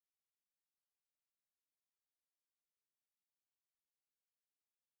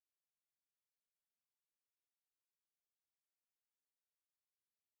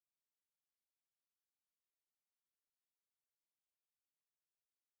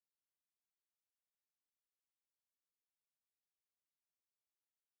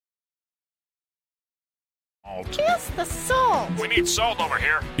Pass the salt. We need salt over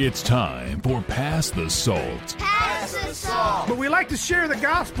here. It's time for Pass the Salt. Pass the salt. But we like to share the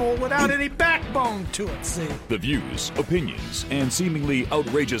gospel without any backbone to it, see? The views, opinions, and seemingly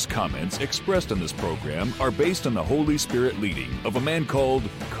outrageous comments expressed on this program are based on the Holy Spirit leading of a man called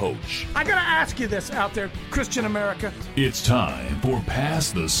Coach. I gotta ask you this out there, Christian America. It's time for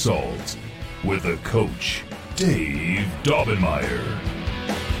Pass the Salt with a Coach, Dave Daubenmire.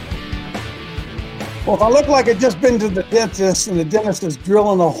 Well, if I look like I've just been to the dentist and the dentist is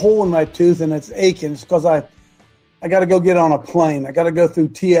drilling a hole in my tooth and it's aching, it's because I got to go get on a plane. I got to go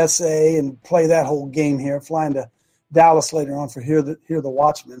through TSA and play that whole game here, flying to Dallas later on for hear the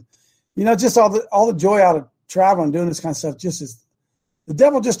Watchmen. You know, just all the joy out of traveling, doing this kind of stuff. Just as the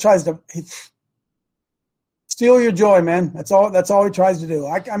devil just tries to steal your joy, man. That's all he tries to do.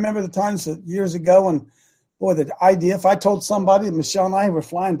 I remember the times years ago when. Boy, the idea, if I told somebody, Michelle and I were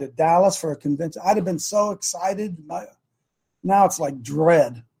flying to Dallas for a convention, I'd have been so excited. Now it's like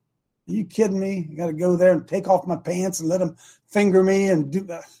dread. Are you kidding me? You got to go there and take off my pants and let them finger me and do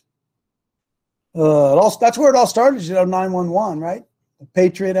that. That's where it all started, 911, right? The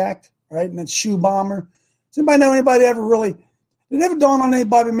Patriot Act, right? And that shoe bomber. Does anybody know anybody did it ever dawn on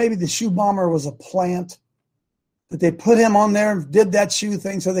anybody maybe the shoe bomber was a plant? That they put him on there and did that shoe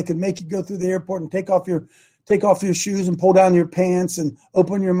thing so they could make you go through the airport and take off your shoes and pull down your pants and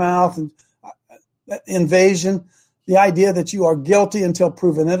open your mouth and invasion. The idea that you are guilty until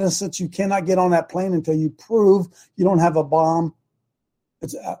proven innocent. You cannot get on that plane until you prove you don't have a bomb.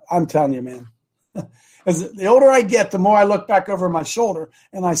 I'm telling you, man. As the older I get, the more I look back over my shoulder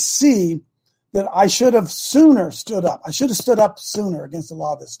and I see that I should have sooner stood up. I should have stood up sooner against a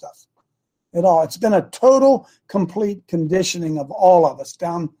lot of this stuff. At all. It's been a total, complete conditioning of all of us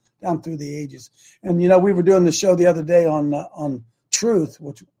down through the ages. And, we were doing the show the other day on truth,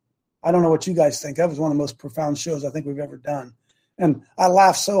 which I don't know what you guys think. That was one of the most profound shows I think we've ever done. And I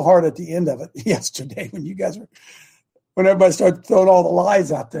laughed so hard at the end of it yesterday when everybody started throwing all the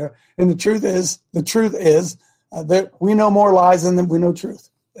lies out there. And the truth is that we know more lies than we know truth.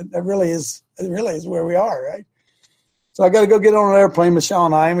 It really is where we are, right? So I got to go get on an airplane, Michelle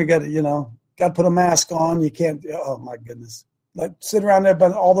and I, and we got to, got to put a mask on. You can't, oh my goodness. Like sit around there,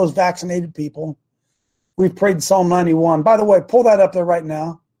 but all those vaccinated people. We've prayed Psalm 91. By the way, pull that up there right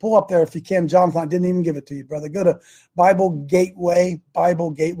now. Pull up there if you can. Jonathan, I didn't even give it to you, brother. Go to Bible Gateway.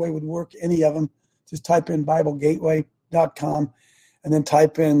 Bible Gateway would work, any of them. Just type in BibleGateway.com and then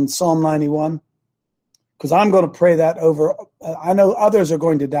type in Psalm 91. Because I'm going to pray that over. I know others are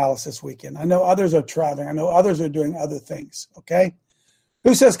going to Dallas this weekend. I know others are traveling. I know others are doing other things, okay?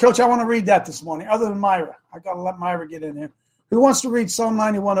 Who says, Coach, I want to read that this morning, other than Myra? I got to let Myra get in here. Who wants to read Psalm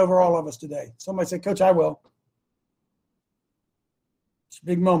 91 over all of us today? Somebody say, Coach, I will. It's a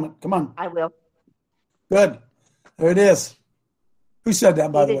big moment. Come on. I will. Good. There it is. Who said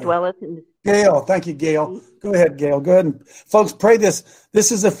that, by the way? Gail. Thank you, Gail. Go ahead, Gail. Go ahead. And, folks, pray this.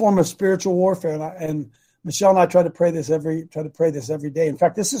 This is a form of spiritual warfare, and Michelle and I try to pray this every day. In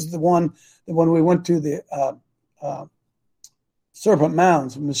fact, this is the one that when we went to the Serpent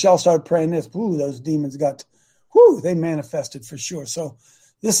Mounds, Michelle started praying this. Ooh, those demons they manifested for sure. So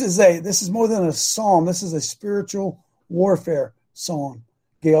this is more than a psalm. This is a spiritual warfare song,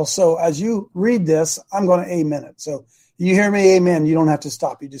 Gail. So as you read this, I'm going to amen it. So you hear me, amen. You don't have to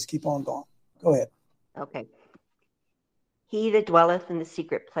stop. You just keep on going. Go ahead. Okay. He that dwelleth in the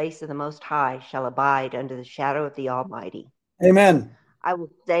secret place of the Most High shall abide under the shadow of the Almighty. Amen. I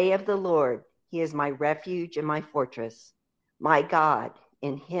will say of the Lord, He is my refuge and my fortress. My God,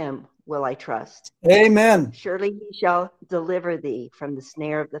 in Him will I trust. Amen. Surely He shall deliver thee from the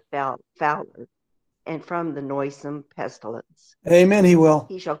snare of the fowler and from the noisome pestilence. Amen, He will.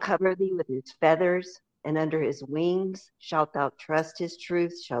 He shall cover thee with His feathers, and under His wings shalt thou trust. His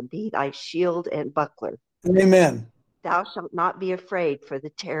truth shall be thy shield and buckler. Amen. Thou shalt not be afraid for the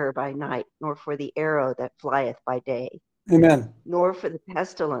terror by night, nor for the arrow that flieth by day. Amen. Nor for the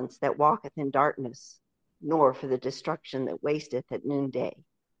pestilence that walketh in darkness, nor for the destruction that wasteth at noonday.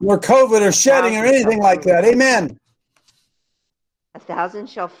 Nor COVID or shedding or anything like that. Amen. 1,000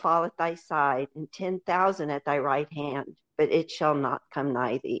 shall fall at thy side, and 10,000 at thy right hand, but it shall not come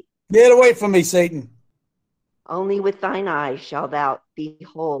nigh thee. Get away from me, Satan. Only with thine eyes shalt thou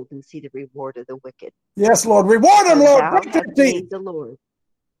behold and see the reward of the wicked. Yes, Lord. Reward them, Lord. Thou hast made the Lord,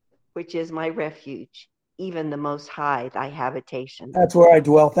 which is my refuge, even the Most High, thy habitation. That's where I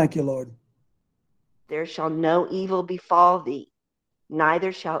dwell. Thank you, Lord. There shall no evil befall thee,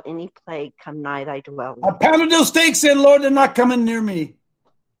 neither shall any plague come nigh thy dwelling. I pounded those stakes in, Lord. They're not coming near me.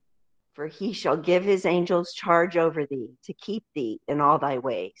 For he shall give his angels charge over thee, to keep thee in all thy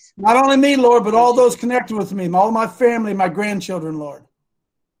ways. Not only me, Lord, but all those connected with me, all my family, my grandchildren, Lord.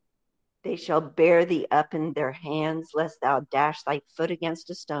 They shall bear thee up in their hands, lest thou dash thy foot against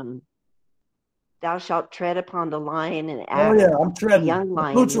a stone. Thou shalt tread upon the lion and adder. Oh, yeah, I'm treading. The young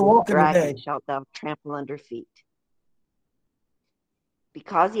lion Boots are and walking dragon today. shalt thou trample under feet.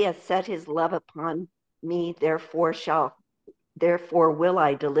 Because he hath set his love upon me, therefore will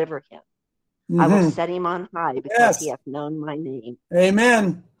I deliver him. I will set him on high, because he hath known my name.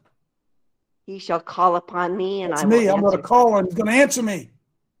 Amen. He shall call upon me, and That's I will me. I'm going to call him. He's going to answer me.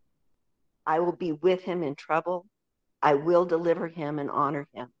 I will be with him in trouble. I will deliver him and honor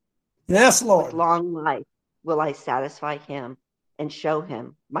him. Yes, Lord. With long life will I satisfy him and show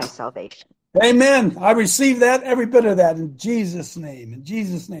him my salvation. Amen. I receive that, every bit of that, in Jesus' name. In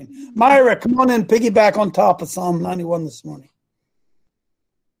Jesus' name. Myra, come on in, piggyback on top of Psalm 91 this morning.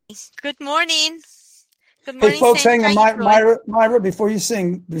 Good morning. Good morning. Hey, folks, hang on. Myra, before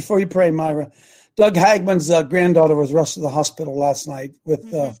you pray, Myra, Doug Hagman's granddaughter was rushed to the hospital last night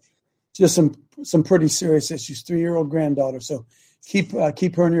with just some pretty serious issues, 3-year-old granddaughter. So keep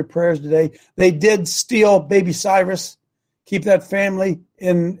her in your prayers today. They did steal baby Cyrus. Keep that family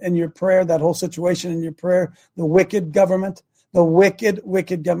in your prayer, that whole situation in your prayer. The wicked government, the wicked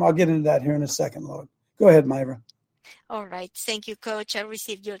government. I'll get into that here in a second, Lord. Go ahead, Myra. All right. Thank you, Coach. I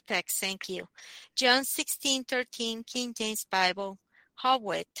received your text. Thank you. John 16:13, King James Bible.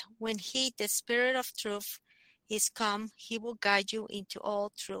 Howbeit, when he, the Spirit of truth, is come, he will guide you into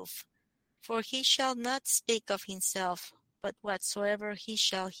all truth. For he shall not speak of himself, but whatsoever he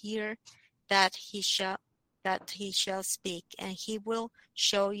shall hear, that he shall speak, and he will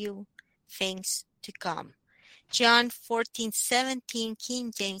show you things to come. John 14:17,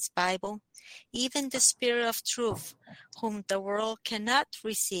 King James Bible. Even the Spirit of truth, whom the world cannot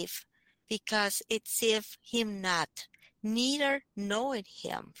receive, because it seeth him not, neither knoweth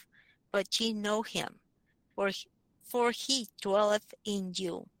him, but ye know him, for he dwelleth in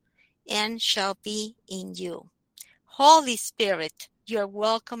you, and shall be in you. Holy Spirit, you are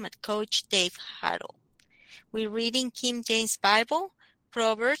welcome at Coach Dave Huddle. We're reading King James Bible,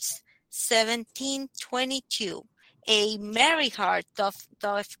 Proverbs 17:22. A merry heart doth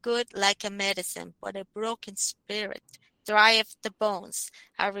good like a medicine, but a broken spirit drieth the bones.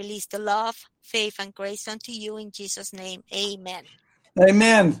 I release the love, faith, and grace unto you in Jesus' name. Amen.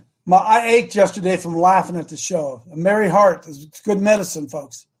 Amen. I ached yesterday from laughing at the show. A merry heart is good medicine,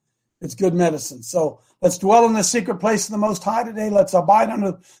 folks. It's good medicine. So let's dwell in the secret place of the Most High today. Let's abide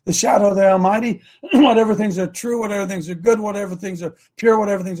under the shadow of the Almighty. Whatever things are true, whatever things are good, whatever things are pure,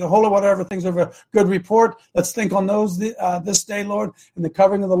 whatever things are holy, whatever things are of a good report. Let's think on those this day, Lord, and the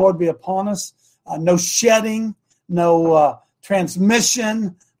covering of the Lord be upon us. No shedding, no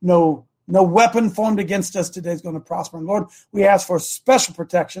transmission, no weapon formed against us today is going to prosper. And Lord, we ask for special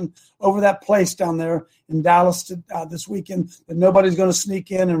protection over that place down there in Dallas this weekend, that nobody's going to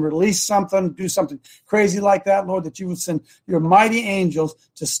sneak in and release something, do something crazy like that, Lord, that you would send your mighty angels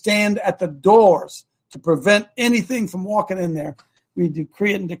to stand at the doors to prevent anything from walking in there. We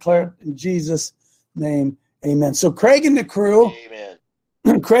decree it and declare it in Jesus' name. Amen. So Craig and the crew,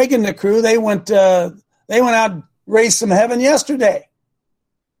 they went out and raised some heaven yesterday.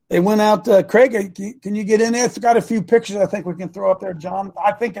 They went out. Craig, can you get in there? I've got a few pictures I think we can throw up there, John.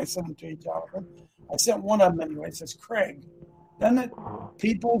 I think I sent them to you, Jonathan. I sent one of them anyway. It says Craig. Doesn't it?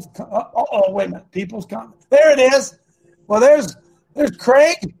 People's. Wait a minute. People's. There it is. Well, there's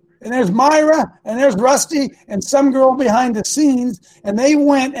Craig, and there's Myra, and there's Rusty, and some girl behind the scenes, and they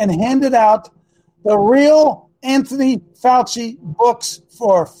went and handed out the real Anthony Fauci books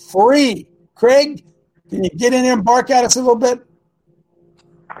for free. Craig, can you get in there and bark at us a little bit?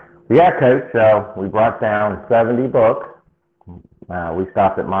 Yeah, Coach. We brought down 70 books. We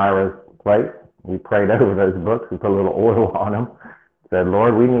stopped at Myra's place. We prayed over those books. We put a little oil on them. Said,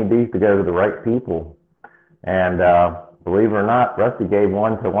 Lord, we need these to go to the right people. And believe it or not, Rusty gave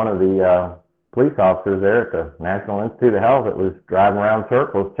one to one of the police officers there at the National Institute of Health that was driving around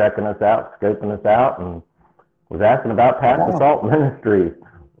circles, checking us out, scoping us out, and was asking about past assault ministries.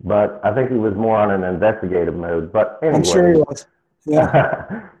 But I think he was more on an investigative mode. But anyway. I'm sure he was.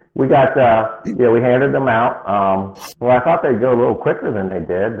 Yeah. We got, we handed them out. Well, I thought they'd go a little quicker than they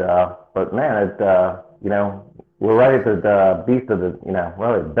did. But man, we're right at the beast of the,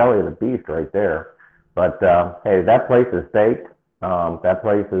 really the belly of the beast right there. But, hey, that place is staked. That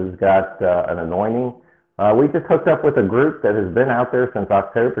place has got an anointing. We just hooked up with a group that has been out there since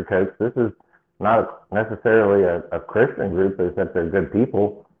October, Coach. This is not necessarily a Christian group, except they're good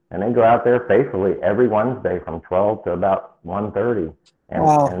people. and they go out there faithfully every Wednesday from 12 to about 1:30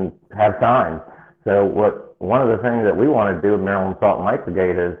 and have signs. So one of the things that we want to do with Maryland Salt and Light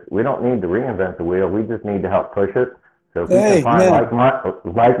Brigade is we don't need to reinvent the wheel. We just need to help push it. So if we can find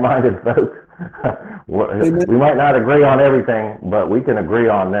like-minded folks, we might not agree on everything, but we can agree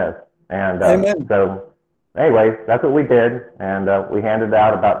on this. And so anyways, that's what we did. And we handed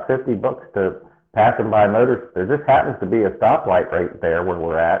out about 50 books to passing by motors. There just happens to be a stoplight right there where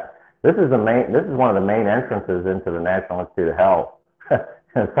we're at. This is one of the main entrances into the National Institute of Health.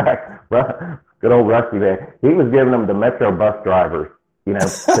 In fact, good old Rusty there, he was giving them to Metro bus drivers. You know,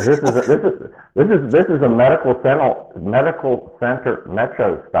 'cause this is a medical center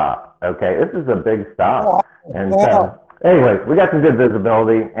Metro stop. Okay, this is a big stop, and so anyways, we got some good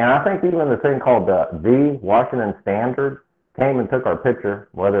visibility, and I think even the thing called the Washington Standard came and took our picture.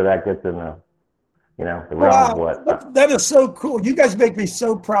 Whether that gets in the the realm of what. That is so cool. You guys make me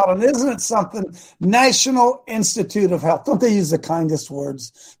so proud. And isn't it something? National Institute of Health. Don't they use the kindest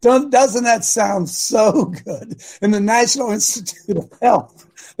words? Doesn't that sound so good? In the National Institute of Health.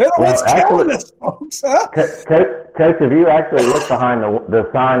 They're always killing us, folks. Huh? Coach, if you actually look behind the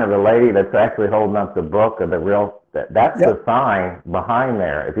sign of the lady that's actually holding up the book of the real, that's the sign behind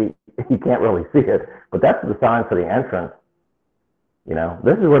there. If you can't really see it, but that's the sign for the entrance. You know,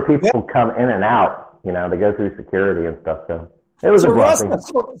 this is where people come in and out. You know, they go through security and stuff. So it was a blessing.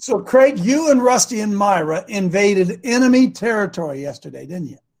 So Craig, you and Rusty and Myra invaded enemy territory yesterday, didn't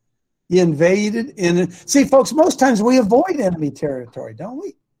you? You invaded See, folks, most times we avoid enemy territory, don't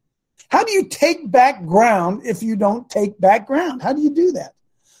we? How do you take back ground if you don't take back ground? How do you do that?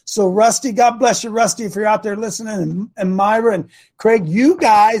 So Rusty, God bless you, Rusty, if you're out there listening, and Myra and Craig, you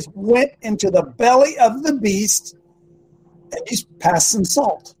guys went into the belly of the beast and you passed some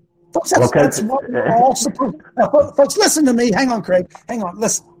salt. Folks, that's what we're all supposed to. Now, folks, listen to me. Hang on, Craig. Hang on.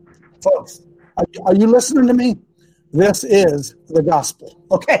 Listen. Folks, are you listening to me? This is the gospel,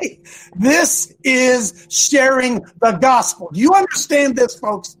 okay? This is sharing the gospel. Do you understand this,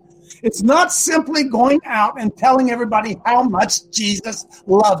 folks? It's not simply going out and telling everybody how much Jesus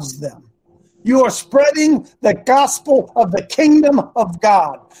loves them. You are spreading the gospel of the kingdom of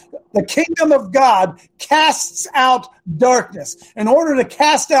God. The kingdom of God casts out darkness. In order to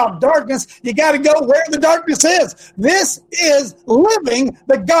cast out darkness, you got to go where the darkness is. This is living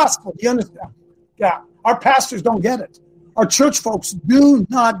the gospel. Do you understand? Yeah. Our pastors don't get it. Our church folks do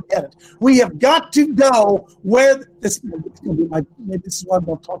not get it. We have got to go where this is what I'm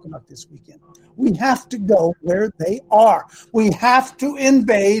going to talk about this weekend. We have to go where they are. We have to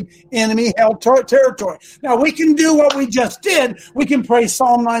invade enemy held territory. Now, we can do what we just did. We can pray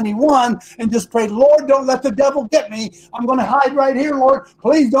Psalm 91 and just pray, Lord, don't let the devil get me. I'm going to hide right here, Lord.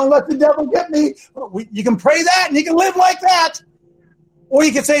 Please don't let the devil get me. You can pray that and you can live like that. Or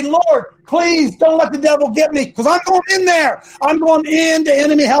you can say, Lord, please don't let the devil get me because I'm going in there. I'm going into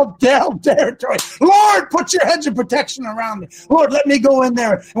enemy-held territory. Lord, put your hedge of protection around me. Lord, let me go in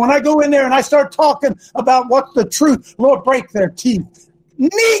there. And when I go in there and I start talking about what's the truth, Lord, break their teeth.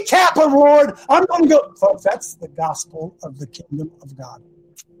 Kneecap them, Lord. I'm going to go. Folks, that's the gospel of the kingdom of God.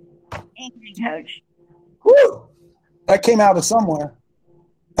 Thank you, Coach. Woo! That came out of somewhere.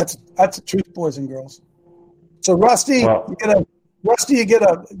 That's the truth, boys and girls. So, Rusty, you get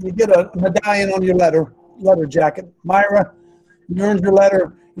a medallion on your letter jacket. Myra, you earned your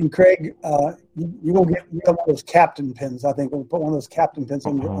letter, and Craig, you're gonna get one of those captain pins. I think we'll put one of those captain pins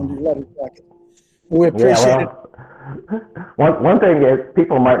on your letter jacket. We appreciate it. One thing is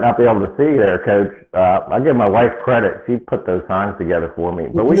people might not be able to see there, Coach. I give my wife credit; she put those signs together for me.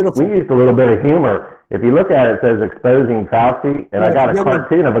 But we used a little bit of humor. If you look at it, it says exposing Fauci, and I got a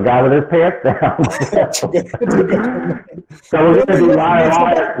cartoon of a guy with his pants down. So we're going to do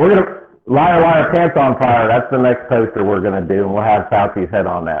liar. We're going to liar, pants on fire. That's the next poster we're going to do, and we'll have Fauci's head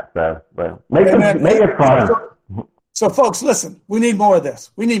on that. So, but make it fun. So, folks, listen. We need more of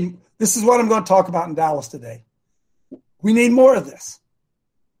this. This is what I'm going to talk about in Dallas today. We need more of this.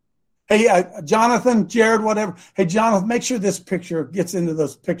 Hey, Jonathan, Jared, whatever. Hey, Jonathan, make sure this picture gets into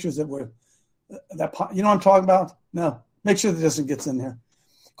those pictures you know what I'm talking about? No, make sure that this gets in here.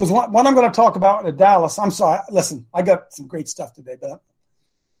 Because what I'm going to talk about in Dallas, I'm sorry. Listen, I got some great stuff today, but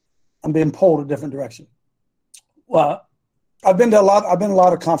I'm being pulled a different direction. Well, I've been to a lot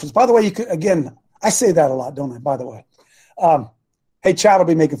of conferences. By the way, I say that a lot, don't I? By the way, hey, Chad will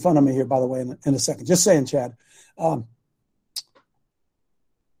be making fun of me here. By the way, in a second. Just saying, Chad. I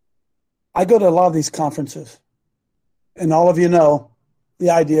go to a lot of these conferences, and all of you know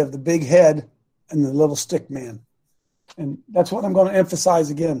the idea of the big head and the little stick man. And that's what I'm going to emphasize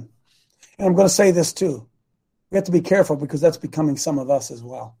again. And I'm going to say this too. We have to be careful because that's becoming some of us as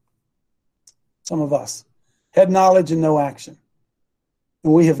well. Some of us. Head knowledge and no action.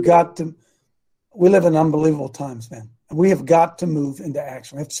 And we live in unbelievable times, man. And we have got to move into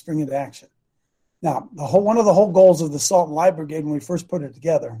action. We have to spring into action. Now, one of the whole goals of the Salt and Light Brigade when we first put it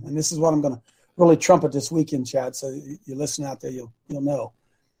together, and this is what I'm going to really trumpet this weekend, Chad, so you listen out there, you'll know,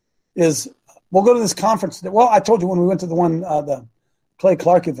 is we'll go to this conference. Well, I told you when we went to the Clay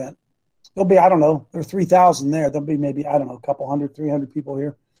Clark event, there'll be, I don't know, there are 3,000 there. There'll be maybe, I don't know, a couple 100, 300 people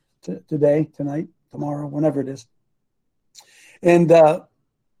here today, tonight, tomorrow, whenever it is. And a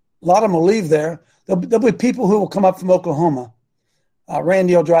lot of them will leave there. There'll be people who will come up from Oklahoma.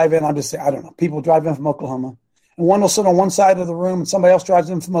 Randy will drive in. People drive in from Oklahoma. And one will sit on one side of the room, and somebody else drives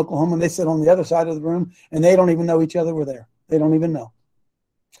in from Oklahoma, and they sit on the other side of the room, and they don't even know each other were there. They don't even know.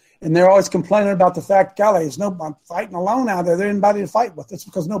 And they're always complaining about the fact, golly, I'm fighting alone out there. There's anybody to fight with. It's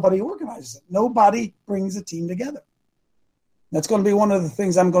because nobody organizes it. Nobody brings a team together. That's going to be one of the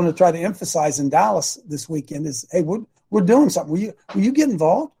things I'm going to try to emphasize in Dallas this weekend is, hey, we're doing something. Will you get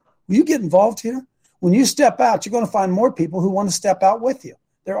involved? Will you get involved here? When you step out, you're going to find more people who want to step out with you.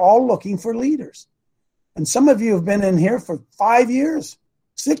 They're all looking for leaders. And some of you have been in here for 5 years,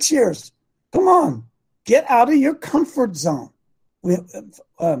 6 years. Come on, get out of your comfort zone.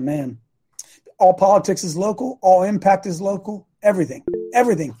 Man, all politics is local. All impact is local. Everything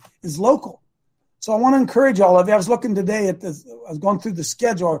is local. So I want to encourage all of you. I was looking today I was going through the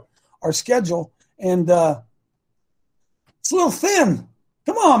schedule, our schedule, and it's a little thin.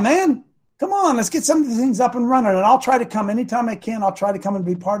 Come on, man. Come on, let's get some of these things up and running. And I'll try to come anytime I can. I'll try to come and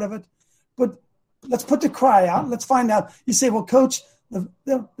be part of it. But let's put the cry out. Let's find out. You say, well, Coach,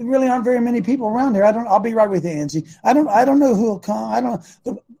 there really aren't very many people around here. I'll be right with you, Angie. I don't know who will come.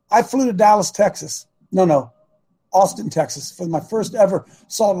 I flew to Dallas, Texas. No, Austin, Texas, for my first ever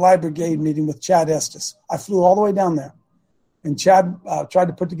Salt and Light Brigade meeting with Chad Estes. I flew all the way down there. And Chad tried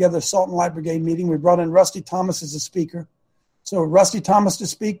to put together a Salt and Light Brigade meeting. We brought in Rusty Thomas as a speaker. So Rusty Thomas to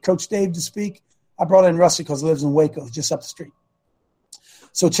speak, Coach Dave to speak. I brought in Rusty because he lives in Waco, just up the street.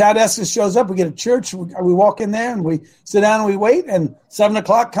 So Chad Estes shows up. We get a church. We walk in there and we sit down and we wait. And 7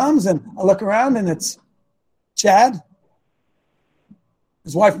 o'clock comes and I look around and it's Chad,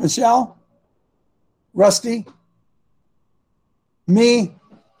 his wife Michelle, Rusty, me.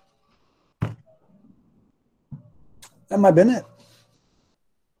 That might have been it.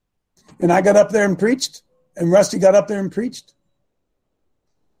 And I got up there and preached. And Rusty got up there and preached.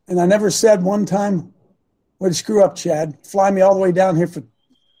 And I never said one time, way to screw up, Chad. Fly me all the way down here for,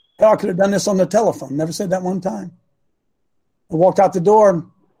 hell, I could have done this on the telephone. Never said that one time. I walked out the door,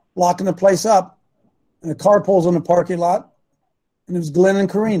 locking the place up, and a car pulls in the parking lot, and it was Glenn and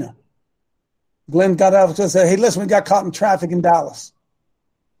Karina. Glenn got out and said, hey, listen, we got caught in traffic in Dallas.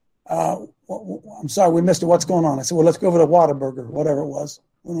 I'm sorry, we missed it. What's going on? I said, well, let's go over to Whataburger, whatever it was,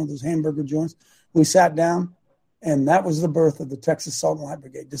 one of those hamburger joints. We sat down, and that was the birth of the Texas Salt and Light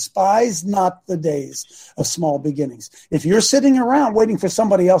Brigade. Despise not the days of small beginnings. If you're sitting around waiting for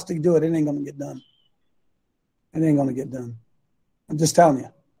somebody else to do it, it ain't going to get done. It ain't going to get done. I'm just telling you.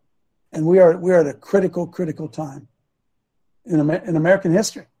 And we are at a critical time in American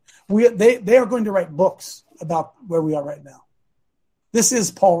history. They are going to write books about where we are right now. This is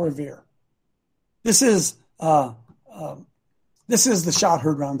Paul Revere. This is the shot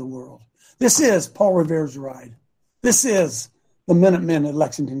heard around the world. This is Paul Revere's ride. This is the Minutemen at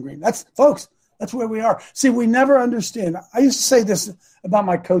Lexington Green. That's where we are. See, we never understand. I used to say this about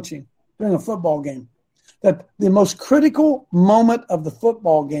my coaching during a football game, that the most critical moment of the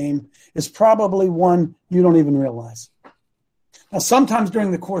football game is probably one you don't even realize. Now, sometimes during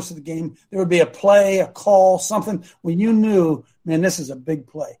the course of the game, there would be a play, a call, something when you knew, man, this is a big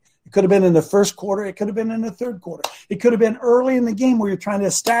play. It could have been in the first quarter. It could have been in the third quarter. It could have been early in the game where you're trying to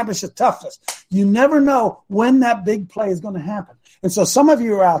establish a toughness. You never know when that big play is going to happen. And so some of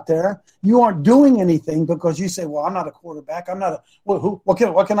you are out there, you aren't doing anything because you say, well, I'm not a quarterback. I'm not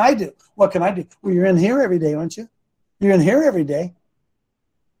what can I do? What can I do? Well, you're in here every day, aren't you? You're in here every day.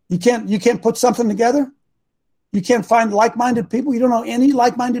 You can't put something together. You can't find like-minded people. You don't know any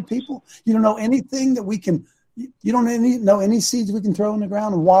like-minded people. You don't know anything that we can. You don't know any seeds we can throw in the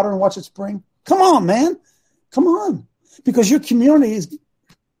ground and water and watch it spring. Come on, man. Come on. Because your community is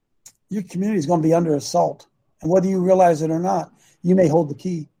going to be under assault. And whether you realize it or not, you may hold the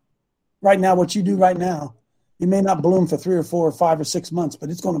key. Right now, what you do right now, it may not bloom for 3 or 4 or 5 or 6 months, but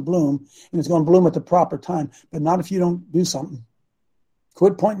it's going to bloom, and it's going to bloom at the proper time. But not if you don't do something.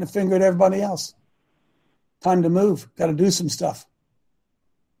 Quit pointing the finger at everybody else. Time to move. Got to do some stuff.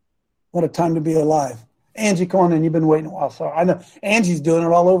 What a time to be alive. Angie, come on in. You've been waiting a while. So I know Angie's doing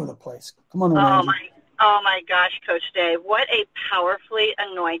it all over the place. Come on in, Angie. Oh, my gosh, Coach Dave, what a powerfully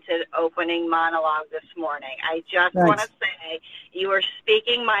anointed opening monologue this morning. I just want to say you are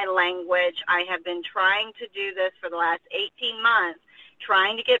speaking my language. I have been trying to do this for the last 18 months,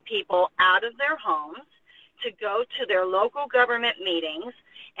 trying to get people out of their homes to go to their local government meetings,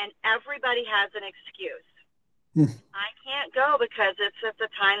 and everybody has an excuse. I can't go because it's at the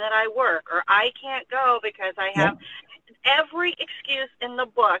time that I work, or I can't go because I have every excuse in the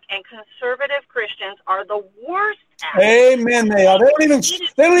book, and conservative Christians are the worst at it. Amen. They are. They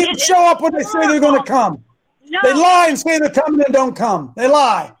don't even show up when they say they're going to come. No. They lie and say they're coming and don't come. They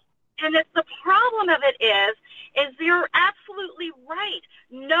lie. And the problem of it is you're absolutely right.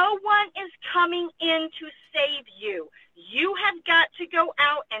 No one is coming in to save you. You have got to go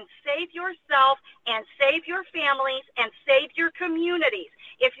out and save yourself and save your families and save your communities.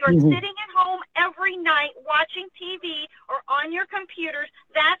 If you're sitting at home every night watching TV or on your computers,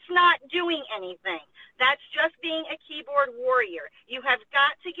 that's not doing anything. That's just being a keyboard warrior. You have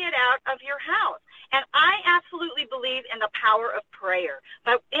got to get out of your house. And I absolutely believe in the power of prayer.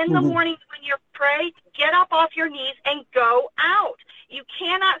 But in the mornings when you pray, get up off your knees and go out. You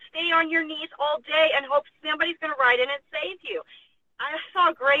cannot stay on your knees all day and hope somebody's going to ride in and save you. I saw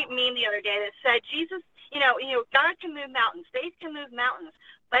a great meme the other day that said, Jesus, God can move mountains. Faith can move mountains.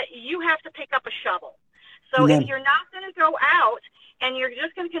 But you have to pick up a shovel. So if you're not going to go out and you're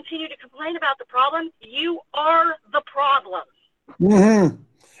just going to continue to complain about the problem, you are the problem.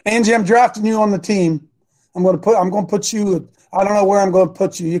 Angie, I'm drafting you on the team. I'm going to put you. I don't know where I'm going to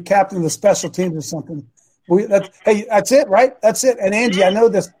put you. You're captain of the special teams or something. That's it, right? That's it. And Angie, I know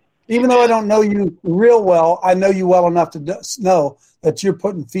this. Even though I don't know you real well, I know you well enough to know that you're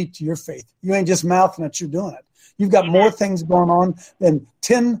putting feet to your faith. You ain't just mouthing it; you're doing it. You've got more things going on than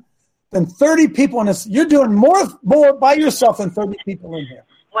 30 people in this. You're doing more by yourself than 30 people in here.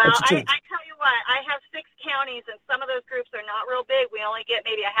 Well, I tell you what, I have 6 counties, and some of those groups are not real big. We only get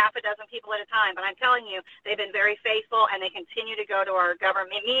maybe a half a dozen people at a time. But I'm telling you, they've been very faithful, and they continue to go to our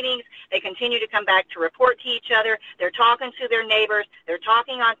government meetings. They continue to come back to report to each other. They're talking to their neighbors. They're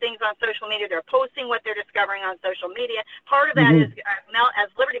talking on things on social media. They're posting what they're discovering on social media. Part of that is, as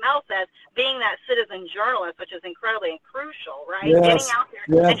Liberty Mel says, being that citizen journalist, which is incredibly crucial, right? Getting out there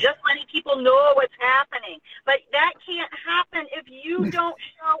and just letting people know what's happening. But that can't happen if you don't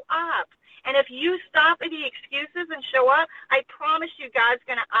show up. And if you stop at the excuses and show up, I promise you God's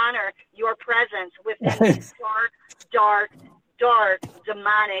going to honor your presence within these dark,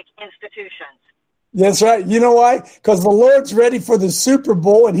 demonic institutions. That's right. You know why? Because the Lord's ready for the Super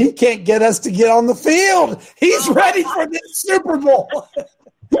Bowl, and he can't get us to get on the field. He's ready for the Super Bowl.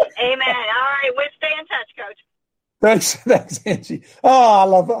 Amen. All right. We'll stay in touch, Coach. Thanks, Angie. Oh, I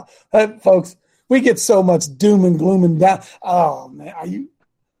love it. Folks, we get so much doom and gloom and down. Oh, man.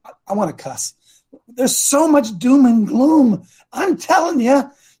 I want to cuss. There's so much doom and gloom. I'm telling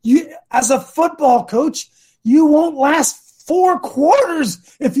you, as a football coach, you won't last 4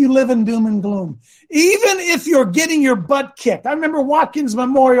 quarters if you live in doom and gloom. Even if you're getting your butt kicked. I remember Watkins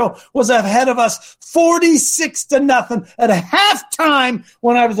Memorial was ahead of us 46-0 at a halftime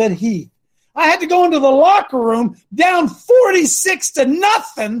when I was at Heath. I had to go into the locker room down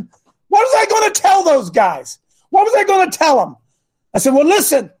 46-0. What was I going to tell those guys? What was I going to tell them? I said, well,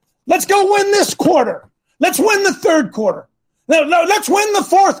 listen, let's go win this quarter. Let's win the third quarter. No, let's win the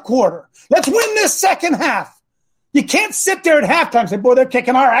fourth quarter. Let's win this second half. You can't sit there at halftime and say, boy, they're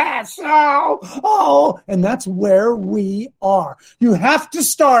kicking our ass. Oh. And that's where we are. You have to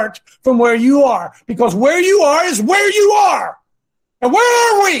start from where you are, because where you are is where you are. And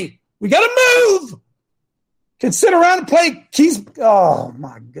where are we? We got to move. Can sit around and play keys. Oh,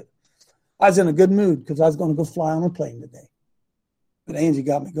 my God. I was in a good mood because I was going to go fly on a plane today. But Angie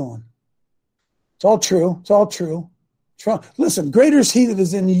got me going. It's all true. It's all true. Listen, greater is he that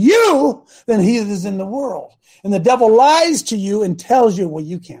is in you than he that is in the world. And the devil lies to you and tells you, well,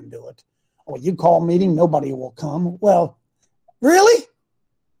 you can't do it. Well, you call a meeting, nobody will come. Well, really?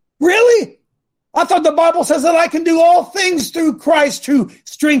 Really? I thought the Bible says that I can do all things through Christ who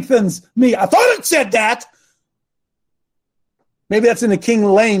strengthens me. I thought it said that. Maybe that's in the King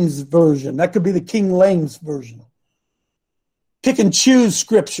James version. That could be the King James version. Pick and choose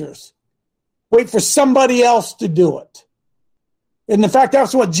scriptures. Wait for somebody else to do it. And in fact,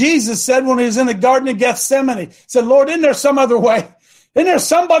 that's what Jesus said when he was in the Garden of Gethsemane. He said, Lord, isn't there some other way? Isn't there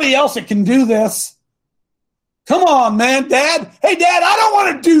somebody else that can do this? Come on, man, Dad. Hey, Dad, I don't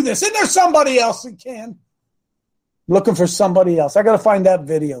want to do this. Isn't there somebody else that can? Looking for somebody else. I got to find that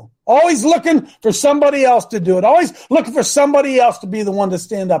video. Always looking for somebody else to do it. Always looking for somebody else to be the one to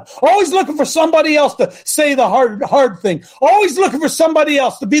stand up. Always looking for somebody else to say the hard thing. Always looking for somebody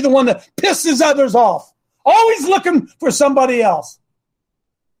else to be the one that pisses others off. Always looking for somebody else.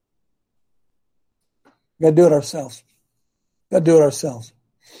 We got to do it ourselves.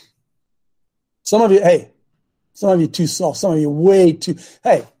 Some of you too soft. Some of you way too,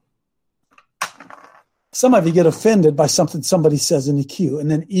 some of you get offended by something somebody says in the queue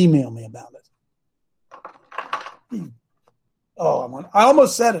and then email me about it. Oh, I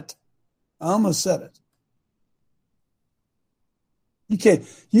almost said it. You can't.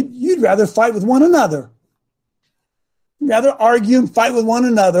 You'd rather fight with one another. You'd rather argue and fight with one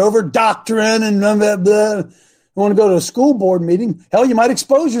another over doctrine and blah, blah, blah. You want to go to a school board meeting? Hell, you might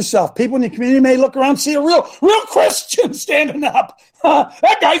expose yourself. People in the community may look around and see a real Christian standing up.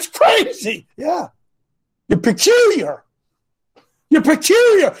 That guy's crazy. Yeah. You're peculiar. You're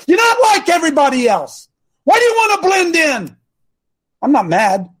not like everybody else. Why do you want to blend in? I'm not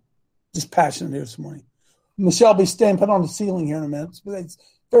mad. Just passionate here this morning. Michelle will be stamping on the ceiling here in a minute.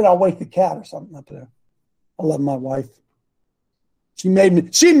 Afraid I'll wake the cat or something up there. I love my wife. She made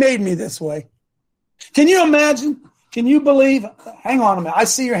me this way. Can you imagine? Can you believe? Hang on a minute. I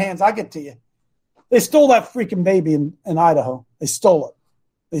see your hands. I'll get to you. They stole that freaking baby in Idaho. They stole it.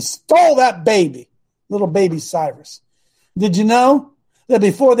 They stole that baby. Little baby Cyrus. Did you know that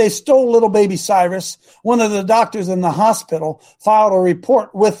before they stole little baby Cyrus, one of the doctors in the hospital filed a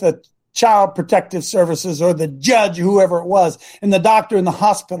report with the Child Protective Services or the judge, whoever it was, and the doctor in the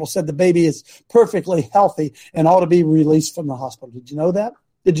hospital said the baby is perfectly healthy and ought to be released from the hospital. Did you know that?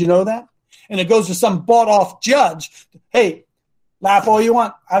 And it goes to some bought-off judge. Hey, laugh all you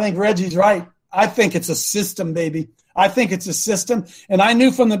want. I think Reggie's right. I think it's a system, baby. I think it's a system. And I knew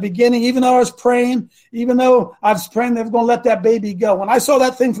from the beginning, even though I was praying they were going to let that baby go. When I saw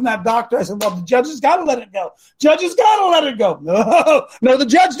that thing from that doctor, I said, well, the judge has got to let it go. No, the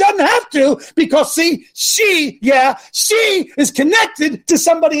judge doesn't have to because, see, she is connected to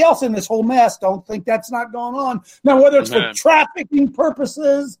somebody else in this whole mess. Don't think that's not going on. Now, whether it's for trafficking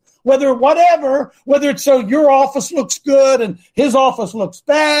purposes, whether it's so your office looks good and his office looks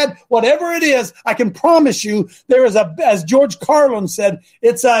bad, whatever it is, I can promise you there is as George Carlin said,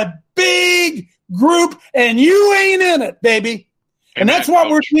 it's a big group and you ain't in it, baby. And that's what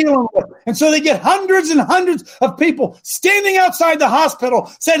we're dealing with. And so they get hundreds and hundreds of people standing outside the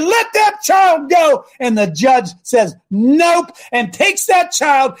hospital, saying, let that child go. And the judge says, nope, and takes that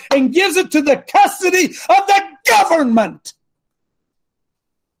child and gives it to the custody of the government.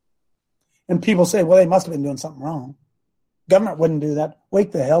 And people say, well, they must have been doing something wrong. Government wouldn't do that.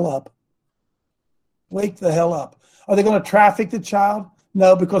 Wake the hell up. Are they going to traffic the child?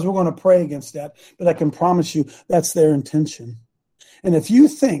 No, because we're going to pray against that. But I can promise you that's their intention. And if you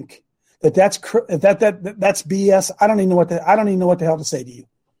think that's BS, I don't even know what the hell to say to you.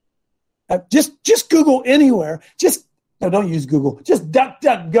 Just Google anywhere. Don't use Google. Just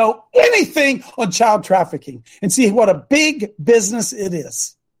DuckDuckGo anything on child trafficking and see what a big business it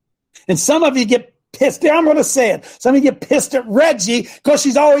is. And some of you get pissed. I'm going to say it. Some of you get pissed at Reggie because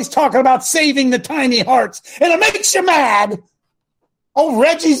she's always talking about saving the tiny hearts. And it makes you mad. Oh,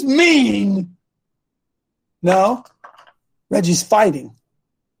 Reggie's mean. No. Reggie's fighting.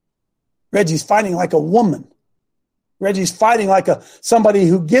 Reggie's fighting like a woman. Reggie's fighting like somebody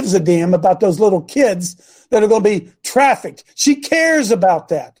who gives a damn about those little kids that are going to be trafficked. She cares about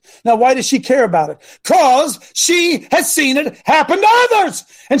that. Now, why does she care about it? Because she has seen it happen to others.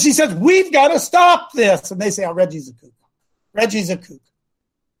 And she says, we've got to stop this. And they say, oh, Reggie's a kook. Reggie's a kook.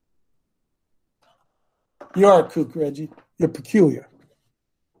 You're a kook, Reggie. You're peculiar.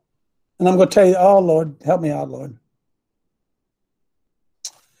 And I'm going to tell you, oh, Lord, help me out, Lord.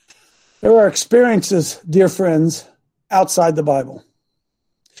 There are experiences, dear friends, outside the Bible.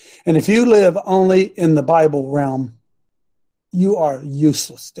 And if you live only in the Bible realm, you are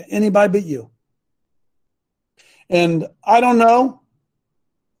useless to anybody but you. And I don't know.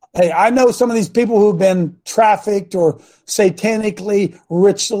 Hey, I know some of these people who've been trafficked or satanically,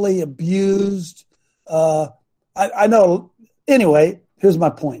 ritually abused. I know. Anyway, here's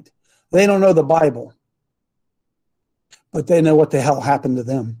my point. They don't know the Bible, but they know what the hell happened to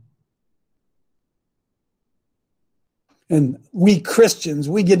them. And we Christians,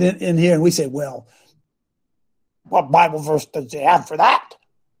 we get in here and we say, well, what Bible verse does it have for that?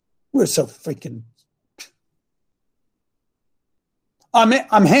 We're so freaking... I'm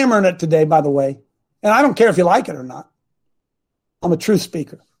hammering it today, by the way. And I don't care if you like it or not. I'm a truth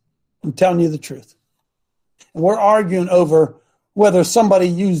speaker. I'm telling you the truth. And we're arguing over whether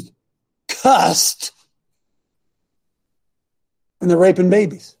somebody cussed And they're raping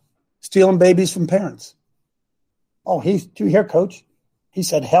babies, stealing babies from parents. Oh, do you hear, Coach? He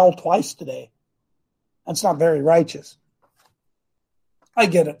said hell twice today. That's not very righteous. I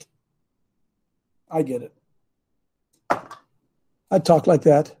get it. I talk like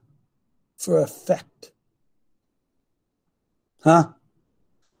that for effect. Huh?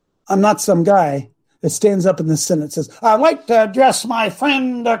 I'm not some guy that stands up in the Senate and says, I'd like to address my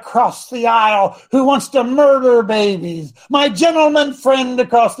friend across the aisle who wants to murder babies. My gentleman friend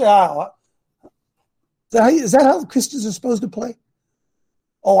across the aisle. Is that how Christians are supposed to play?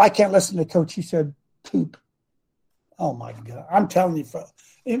 Oh, I can't listen to Coach. He said poop. Oh, my God. I'm telling you,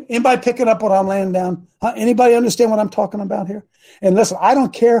 anybody picking up what I'm laying down? Huh? Anybody understand what I'm talking about here? And listen, I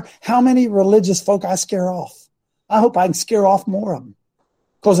don't care how many religious folk I scare off. I hope I can scare off more of them.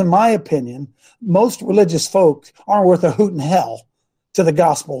 Because in my opinion, most religious folk aren't worth a hoot in hell to the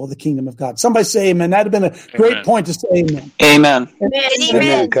gospel of the kingdom of God. Somebody say amen. That'd have been a great point to say amen. Amen.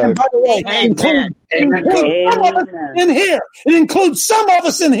 Amen. And by the way, it includes some of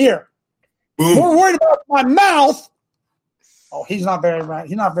us in here. We're worried about my mouth. Oh, he's not very right.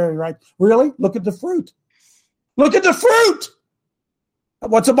 He's not very right. Really? Look at the fruit. Look at the fruit.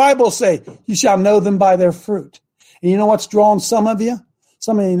 What's the Bible say? You shall know them by their fruit. And you know what's drawn some of you?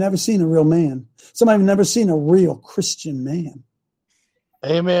 Some of you have never seen a real man. Some of you have never seen a real Christian man.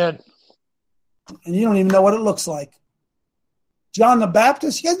 Amen. And you don't even know what it looks like. John the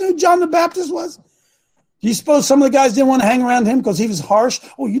Baptist. You guys know who John the Baptist was? Do you suppose some of the guys didn't want to hang around him because he was harsh?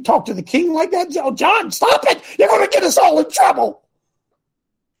 Oh, you talk to the king like that? Oh, John, stop it. You're going to get us all in trouble.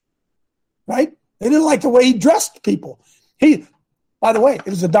 Right? They didn't like the way he dressed people. By the way, it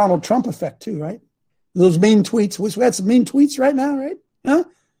was a Donald Trump effect too, right? Those mean tweets. We had some mean tweets right now, right? Huh?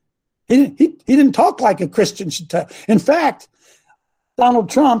 He didn't talk like a Christian should talk. In fact, Donald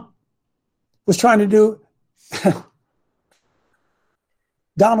Trump was trying to do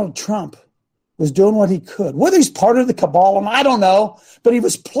Donald Trump was doing what he could. Whether he's part of the cabal, I don't know, but he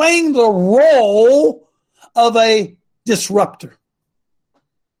was playing the role of a disruptor.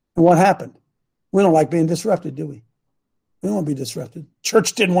 And what happened? We don't like being disrupted, do we? We don't want to be disrupted.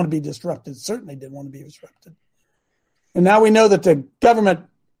 Church didn't want to be disrupted. Certainly didn't want to be disrupted. And now we know that the government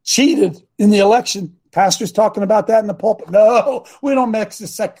cheated in the election. Pastors talking about that in the pulpit. No, we don't mix the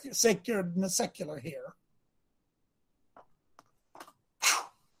secular and the secular here. I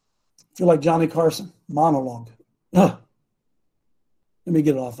feel like Johnny Carson, monologue. Let me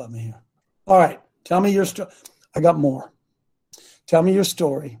get it off of me here. All right, tell me your story. I got more. Tell me your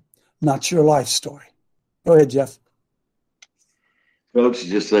story, not your life story. Go ahead, Jeff. Folks,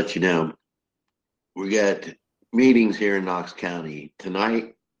 just to let you know, we got meetings here in Knox County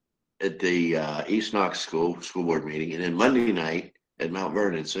tonight at the East Knox School board meeting, and then Monday night at Mount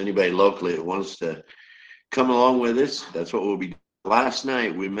Vernon. So anybody locally that wants to come along with us, that's what we'll be doing. Last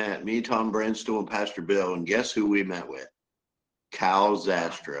night we met, me, Tom Branstow, and Pastor Bill, and guess who we met with? Cal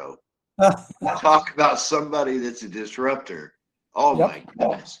Zastro. Talk about somebody that's a disruptor. Oh, yep. My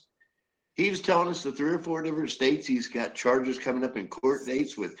goodness. He was telling us the 3 or 4 different states he's got charges coming up in court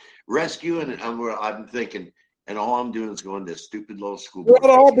dates with rescue, and I'm thinking, and all I'm doing is going to stupid little school. We ought to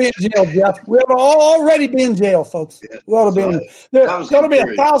all be in jail, Jeff. We ought to already be in jail, folks. Yeah. We ought to be in. There's going to be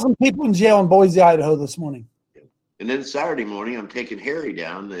 1,000 people in jail in Boise, Idaho this morning. And then Saturday morning, I'm taking Harry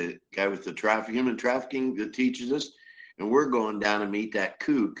down, the guy with the human trafficking that teaches us, and we're going down to meet that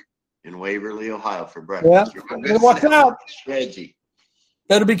kook in Waverly, Ohio for breakfast. Yeah, watch out. Reggie.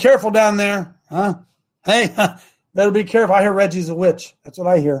 Better be careful down there, huh? Hey, better be careful. I hear Reggie's a witch. That's what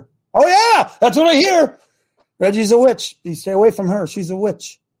I hear. Oh, yeah, that's what I hear. Reggie's a witch. You stay away from her. She's a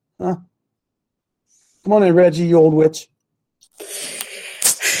witch, huh? Come on in, Reggie, you old witch.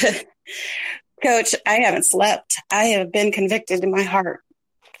 Coach, I haven't slept. I have been convicted in my heart.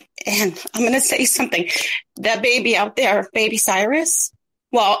 And I'm going to say something. That baby out there, baby Cyrus,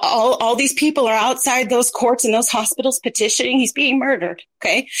 while all these people are outside those courts and those hospitals petitioning, he's being murdered,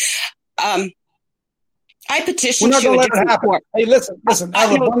 okay? I petitioned you a different court. Hey, listen.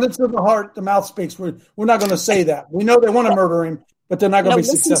 Out of abundance of the heart, the mouth speaks. We're not going to say that. We know they want to murder him, but they're not going to be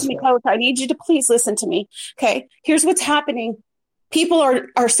successful. Listen to me, Coach. I need you to please listen to me, okay? Here's what's happening. People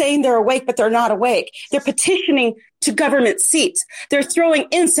are saying they're awake, but they're not awake. They're petitioning to government seats. They're throwing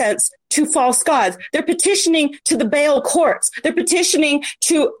incense to false gods. They're petitioning to the Baal courts. They're petitioning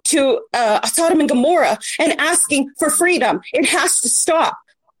to Sodom and Gomorrah and asking for freedom. It has to stop.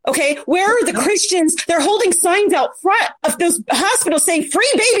 Okay, where are the Christians? They're holding signs out front of those hospitals saying,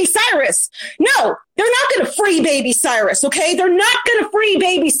 free baby Cyrus. No, they're not going to free baby Cyrus, okay? They're not going to free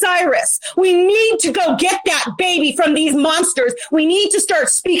baby Cyrus. virus. We need to go get that baby from these monsters. We need to start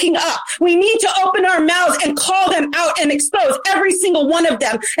speaking up. We need to open our mouths and call them out and expose every single one of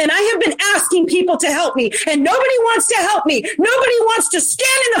them. And I have been asking people to help me, and nobody wants to help me. Nobody wants to stand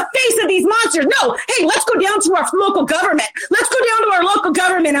in the face of these monsters. No, hey, let's go down to our local government. Let's go down to our local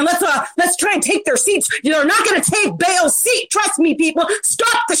government and let's try and take their seats. They're not going to take Bale's seat. Trust me, people.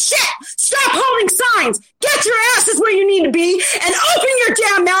 Stop the shit. Stop holding signs. Get your asses where you need to be and open your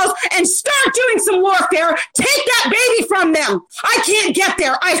damn mouths and start doing some warfare. Take that baby from them. I can't get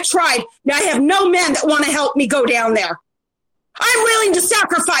there. I've tried. I have no men that want to help me go down there. I'm willing to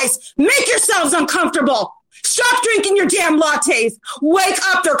sacrifice. Make yourselves uncomfortable. Stop drinking your damn lattes. Wake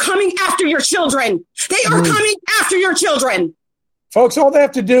up. They're coming after your children. They are coming after your children. Folks, all they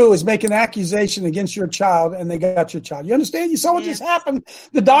have to do is make an accusation against your child, and they got your child. You understand? You saw what just happened.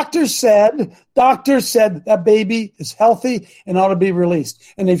 The doctor said that baby is healthy and ought to be released.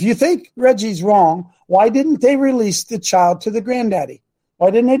 And if you think Reggie's wrong, why didn't they release the child to the granddaddy?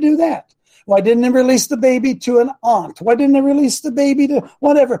 Why didn't they do that? Why didn't they release the baby to an aunt? Why didn't they release the baby to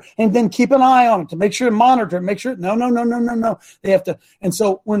whatever? And then keep an eye on it to make sure, monitor it, make sure. No. They have to. And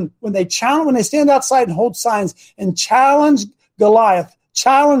so when they stand outside and hold signs and challenge Goliath,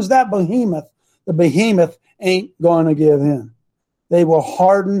 challenge that behemoth, the behemoth ain't going to give in. They will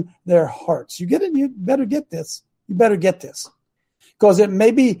harden their hearts. You get it? You better get this. You better get this. Because it may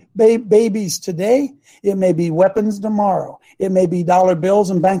be babies today. It may be weapons tomorrow. It may be dollar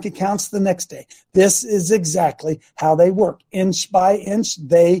bills and bank accounts the next day. This is exactly how they work. Inch by inch,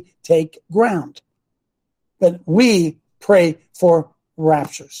 they take ground. But we pray for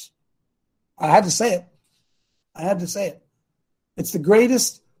raptures. I had to say it. It's the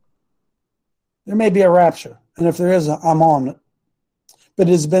greatest. There may be a rapture, and if there is, I'm on it. But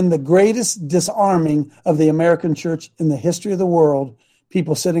it has been the greatest disarming of the American church in the history of the world,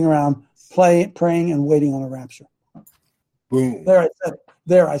 people sitting around praying and waiting on a rapture. Boom.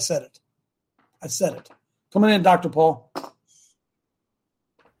 There, I said it. Coming in, Dr. Paul.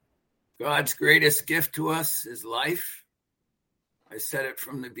 God's greatest gift to us is life. I said it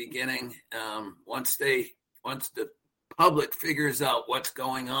from the beginning. Once the public figures out what's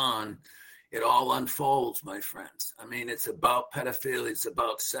going on, it all unfolds, my friends. I mean, it's about pedophilia. It's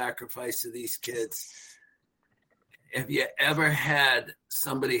about sacrifice of these kids. Have you ever had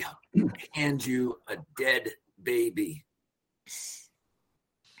somebody hand you a dead baby?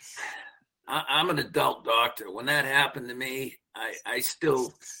 I'm an adult doctor. When that happened to me, I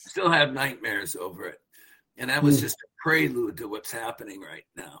still have nightmares over it. And that was just a prelude to what's happening right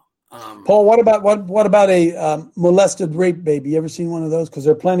now. Paul, what about a molested rape baby? You ever seen one of those? Because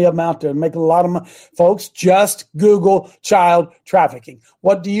there are plenty of them out there. Make a lot of money. Folks, just Google child trafficking.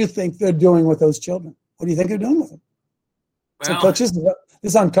 What do you think they're doing with those children? What do you think they're doing with them? Well, so, Coach, this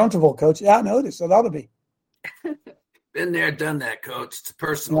is uncomfortable, Coach. Yeah, I noticed. It ought to be. Been there, done that, Coach. It's a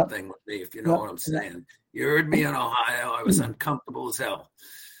personal thing with me, if you know what I'm saying. You heard me in Ohio. I was uncomfortable as hell.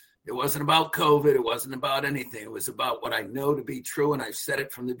 It wasn't about COVID. It wasn't about anything. It was about what I know to be true, and I've said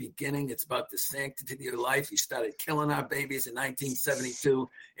it from the beginning. It's about the sanctity of life. You started killing our babies in 1972,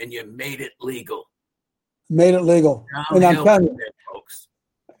 and you made it legal. Made it legal. And I'm telling you, folks.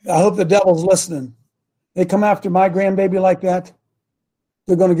 I hope the devil's listening. They come after my grandbaby like that,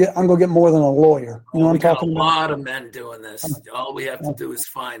 I'm going to get more than a lawyer. You know what I'm talking about? A lot of men doing this. All we have to do is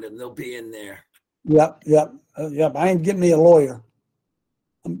find them. They'll be in there. Yep. I ain't getting me a lawyer.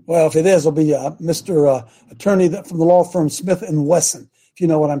 Well, if it is, it'll be Mr. Attorney from the law firm Smith & Wesson. If you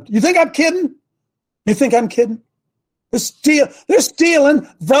know what you think I'm kidding? You think I'm kidding? They're stealing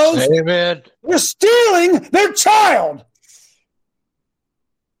those. Amen. They're stealing their child.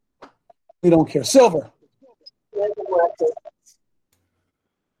 We don't care. Silver.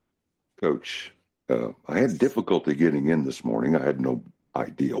 Coach, I had difficulty getting in this morning. I had no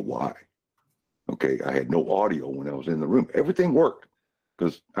idea why. Okay, I had no audio when I was in the room. Everything worked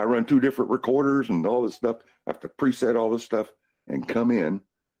because I run 2 different recorders and all this stuff. I have to preset all this stuff and come in,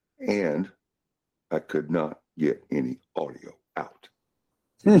 and I could not get any audio out.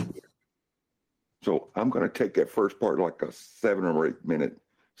 So I'm going to take that first part, like a 7 or 8 minute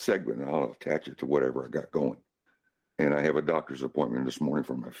segment, and I'll attach it to whatever I got going. And I have a doctor's appointment this morning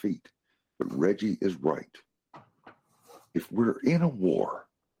for my feet. But Reggie is right. If we're in a war,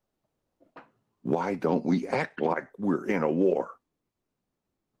 why don't we act like we're in a war?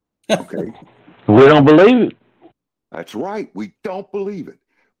 Okay. We don't believe it. That's right. We don't believe it.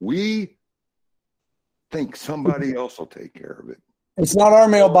 We think somebody else will take care of it. It's not our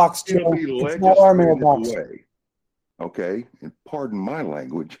mailbox, Joe. It's not our mailbox. Okay. And pardon my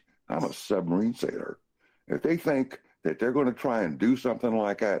language, I'm a submarine sailor. If they think that they're going to try and do something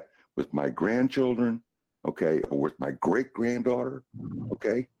like that with my grandchildren, okay, or with my great-granddaughter,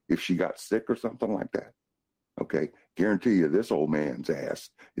 okay, if she got sick or something like that, okay, guarantee you this old man's ass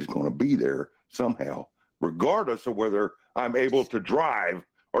is going to be there somehow, regardless of whether I'm able to drive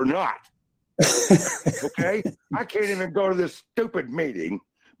or not. Okay? I can't even go to this stupid meeting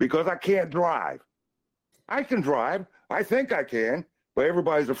because I can't drive. I can drive. I think I can, but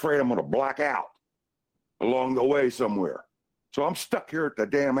everybody's afraid I'm going to black out along the way somewhere. So I'm stuck here at the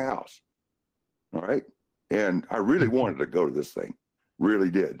damn house. All right? And I really wanted to go to this thing.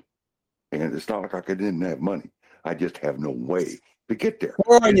 Really did. And it's not like I didn't have money. I just have no way to get there.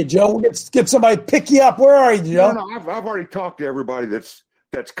 Where are you, Joe? We'll get somebody to pick you up. Where are you, Joe? No, I've already talked to everybody that's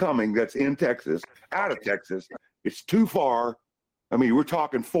coming, that's in Texas, out of Texas. It's too far. I mean, we're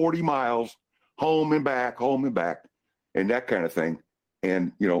talking 40 miles, home and back, and that kind of thing.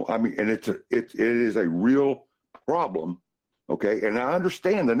 And, you know, I mean, and it is a real problem, okay? And I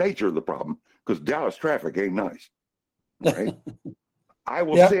understand the nature of the problem because Dallas traffic ain't nice, right? I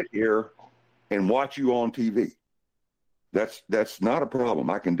will sit here and watch you on TV. That's not a problem.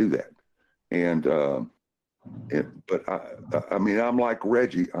 I can do that. And but I mean, I'm like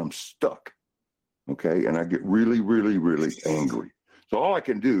Reggie. I'm stuck, okay? And I get really, really, really angry. So all I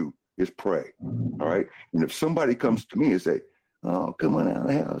can do is pray, all right? And if somebody comes to me and say, "Oh, come on out of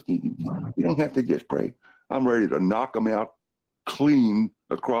the house," you don't have to just pray. I'm ready to knock them out clean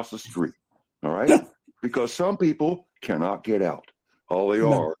across the street, all right? Because some people cannot get out.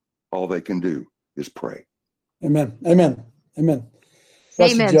 All they can do is pray. Amen. Amen. Amen.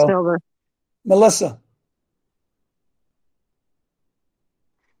 Bless Amen, you, Silver. Melissa.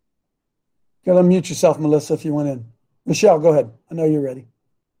 You got to unmute yourself, Melissa, if you went in. Michelle, go ahead. I know you're ready.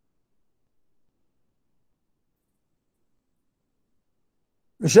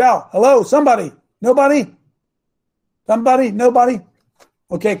 Michelle, hello, somebody. Nobody? Somebody? Nobody?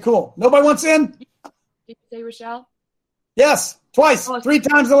 Okay, cool. Nobody wants in? Did you say Rochelle? Yes, twice, 3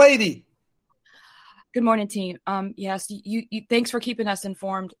 times the lady. Good morning, team. Yes, you thanks for keeping us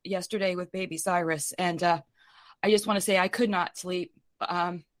informed yesterday with baby Cyrus. And I just want to say I could not sleep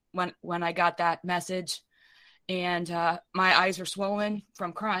when I got that message. And my eyes are swollen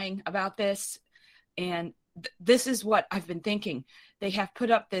from crying about this. And this is what I've been thinking. They have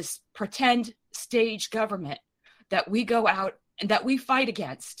put up this pretend stage government that we go out and that we fight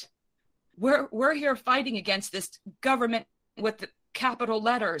against. We're here fighting against this government with the capital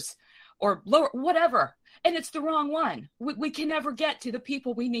letters or lower, whatever. And it's the wrong one. We can never get to the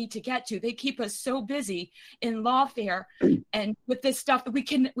people we need to get to. They keep us so busy in lawfare and with this stuff that we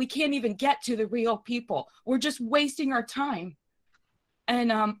can't even get to the real people. We're just wasting our time.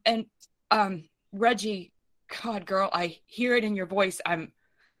 And Reggie, God, girl, I hear it in your voice.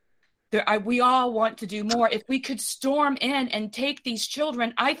 We all want to do more. If we could storm in and take these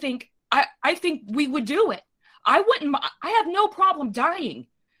children, I think we would do it. I have no problem dying.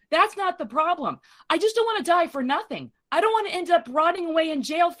 That's not the problem. I just don't want to die for nothing. I don't want to end up rotting away in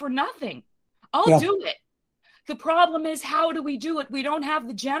jail for nothing. I'll do it. The problem is, how do we do it? We don't have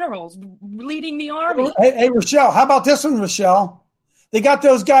the generals leading the army. Hey, Rochelle, how about this one, Rochelle? They got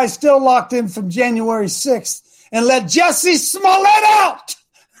those guys still locked in from January 6th and let Jesse Smollett out.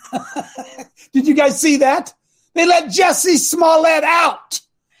 Did you guys see that? They let Jesse Smollett out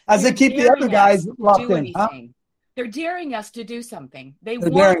as they keep the other guys locked in. Huh? They're daring us to do something. They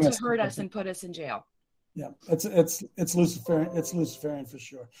want to hurt us and put us in jail. Yeah, it's Luciferian. It's Luciferian for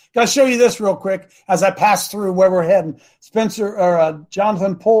sure. Got to show you this real quick as I pass through where we're heading. Spencer or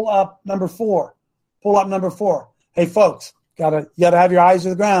Jonathan, pull up number 4. Pull up number 4. Hey, folks, you gotta have your eyes to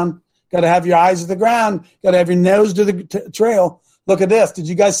the ground. Got to have your eyes to the ground. Got to have your nose to the trail. Look at this. Did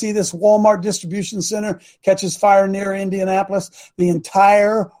you guys see this? Walmart distribution center catches fire near Indianapolis. The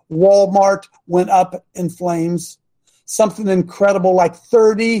entire Walmart went up in flames. Something incredible, like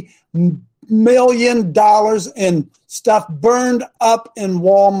 $30 million in stuff burned up in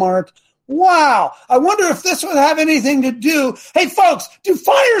Walmart. Wow. I wonder if this would have anything to do. Hey, folks, do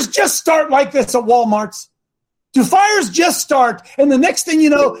fires just start like this at Walmart's? Do fires just start? And the next thing you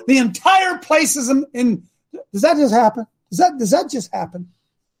know, the entire place is in. Does that just happen? Does that just happen?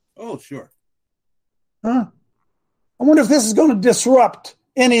 Oh, sure. Huh? I wonder if this is going to disrupt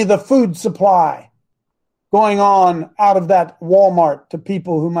any of the food supply going on out of that Walmart to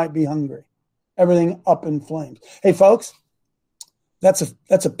people who might be hungry. Everything up in flames. Hey, folks, that's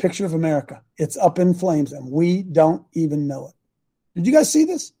a picture of America. It's up in flames, and we don't even know it. Did you guys see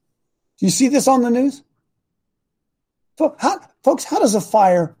this? Do you see this on the news? Folks, how does a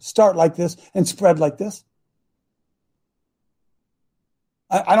fire start like this and spread like this?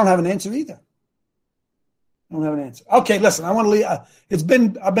 I don't have an answer either. I don't have an answer. Okay, listen. I want to leave.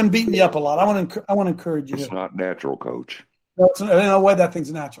 I've been beating you up a lot. I want to encourage you. It's not natural, Coach. No, ain't no way that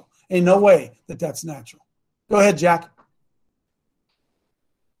thing's natural. Ain't no way that's natural. Go ahead, Jack.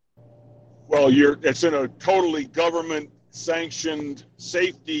 Well, it's in a totally government-sanctioned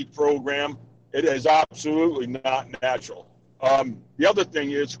safety program. It is absolutely not natural. The other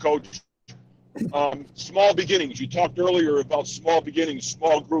thing is, Coach, small beginnings. You talked earlier about small beginnings,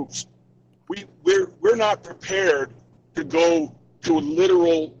 small groups. We're not prepared to go to a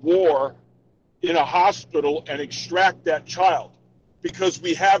literal war in a hospital and extract that child because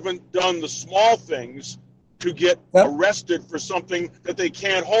we haven't done the small things to get arrested for something that they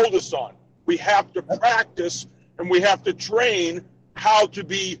can't hold us on. We have to practice and we have to train how to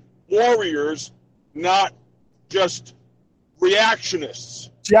be warriors, not just reactionists.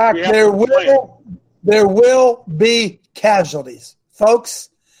 Jack, there will be casualties. Folks,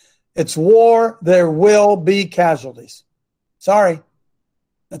 it's war. There will be casualties. Sorry.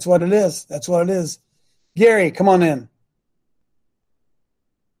 That's what it is. That's what it is. Gary, come on in.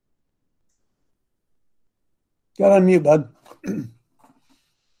 Got on mute, bud.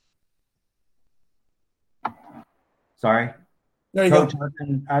 Sorry. There you Coach, go.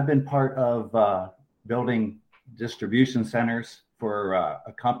 I've been part of building distribution centers for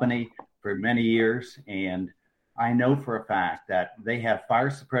a company for many years, and I know for a fact that they have fire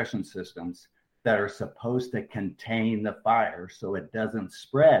suppression systems that are supposed to contain the fire so it doesn't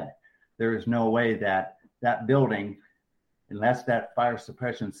spread. There is no way that that building, unless that fire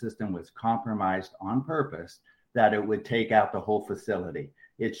suppression system was compromised on purpose, that it would take out the whole facility.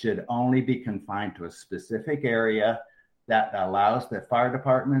 It should only be confined to a specific area that allows the fire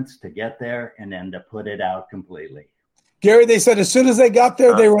departments to get there and then to put it out completely. Gary, they said as soon as they got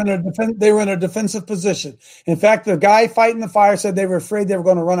there, they were in a defensive position. In fact, the guy fighting the fire said they were afraid they were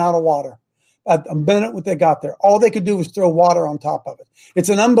going to run out of water. A minute when they got there, all they could do was throw water on top of it. It's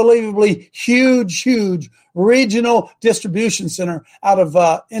an unbelievably huge regional distribution center out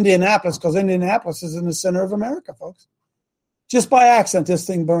of Indianapolis, because Indianapolis is in the center of America, folks. Just by accident, this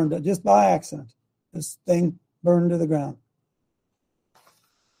thing burned. Just by accident, this thing burned to the ground.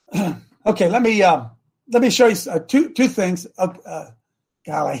 Okay, let me show you two things.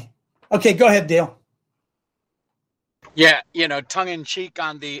 Golly. Okay, go ahead, Dale. Yeah, tongue in cheek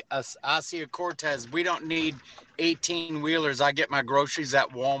on the Ocasio-Cortez. We don't need 18-wheelers. I get my groceries at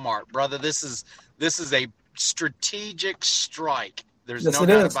Walmart, brother. This is a strategic strike. There's no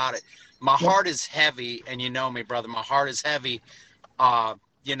doubt about it. My heart is heavy, and you know me, brother. My heart is heavy. And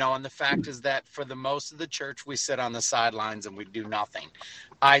the fact is that for the most of the church, we sit on the sidelines and we do nothing.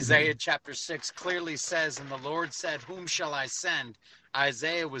 Isaiah chapter 6 clearly says, and the Lord said, whom shall I send?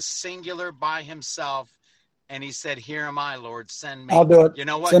 Isaiah was singular by himself. And he said, here am I, Lord, send me. I'll do it. You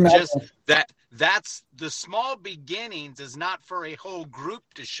know what? That's the small beginnings is not for a whole group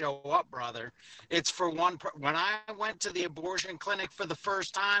to show up, brother. It's for one. When I went to the abortion clinic for the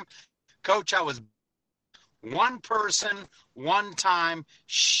first time, Coach, I was one person, one time,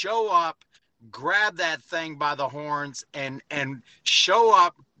 show up, grab that thing by the horns and show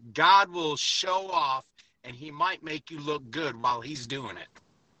up. God will show off, and he might make you look good while he's doing it.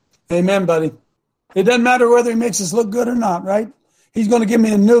 Amen, buddy. It doesn't matter whether he makes us look good or not, right? He's going to give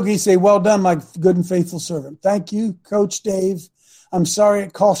me a noogie, say, well done, my good and faithful servant. Thank you, Coach Dave. I'm sorry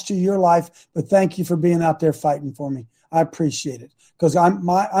it cost you your life, but thank you for being out there fighting for me. I appreciate it, because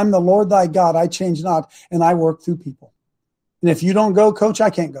I'm the Lord thy God. I change not, and I work through people. And if you don't go, Coach,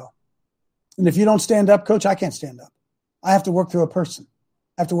 I can't go. And if you don't stand up, Coach, I can't stand up. I have to work through a person.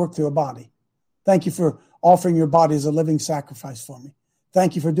 I have to work through a body. Thank you for offering your body as a living sacrifice for me.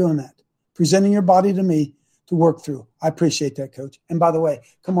 Thank you for doing that. Presenting your body to me to work through. I appreciate that, Coach. And by the way,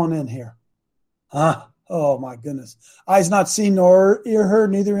 come on in here. Oh, my goodness. Eyes not seen nor ear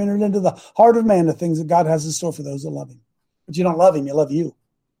heard, neither entered into the heart of man the things that God has in store for those that love him. But you don't love him, you love you.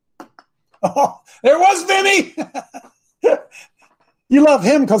 Oh, there was Vinny. You love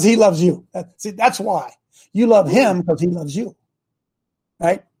him because he loves you. See, that's why. You love him because he loves you.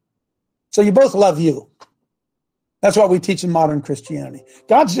 Right? So you both love you. That's what we teach in modern Christianity.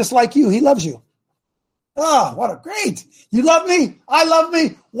 God's just like you. He loves you. What a great. You love me. I love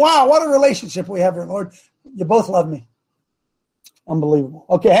me. Wow, what a relationship we have here, Lord. You both love me. Unbelievable.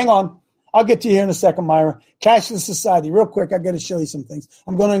 Okay, hang on. I'll get to you here in a second, Myra. Cashless society. Real quick, I've got to show you some things.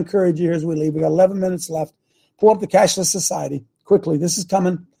 I'm going to encourage you here as we leave. We got 11 minutes left. Pull up the cashless society. Quickly. This is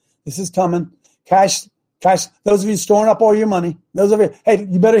coming. Cash. Those of you storing up all your money. Those of you, hey,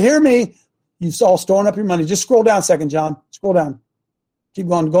 you better hear me. You all storing up your money. Just scroll down a second, John. Scroll down. Keep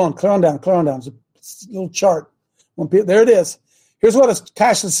going. Clear on down. It's a little chart. There it is. Here's what a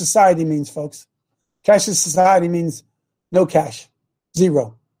cashless society means, folks. Cashless society means no cash,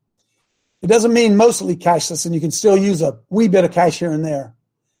 zero. It doesn't mean mostly cashless, and you can still use a wee bit of cash here and there.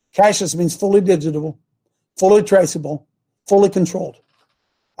 Cashless means fully digital, fully traceable, fully controlled.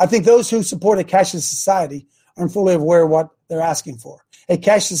 I think those who support a cashless society aren't fully aware of what they're asking for. A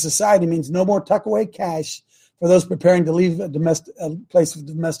cashless society means no more tuck-away cash for those preparing to leave a place of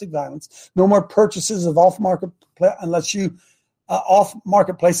domestic violence. No more purchases of off-marketplace unless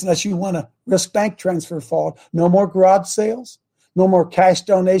you want to risk bank transfer fraud. No more garage sales. No more cash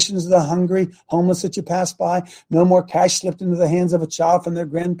donations to the hungry, homeless that you pass by. No more cash slipped into the hands of a child from their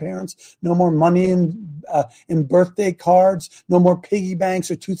grandparents. No more money in birthday cards. No more piggy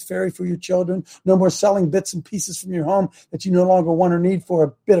banks or tooth fairy for your children. No more selling bits and pieces from your home that you no longer want or need for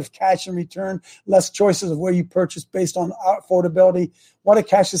a bit of cash in return. Less choices of where you purchase based on affordability. What a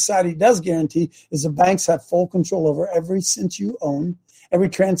cash society does guarantee is the banks have full control over every cent you own. Every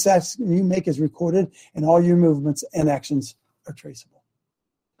transaction you make is recorded, and all your movements and actions are traceable.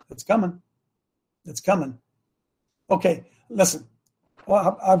 It's coming. It's coming. Okay, listen.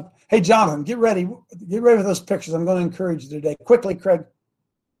 Well, hey, Jonathan, get ready. Get ready for those pictures. I'm going to encourage you today. Quickly, Craig.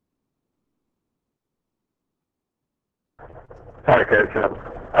 Sorry, Coach.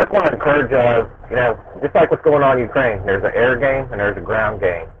 I just want to encourage, just like what's going on in Ukraine, there's an air game and there's a ground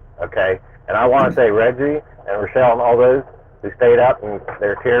game, okay? And I want to say Reggie and Rochelle and all those who stayed up in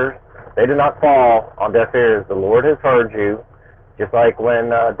their tears, they did not fall on deaf ears. The Lord has heard you. Just like when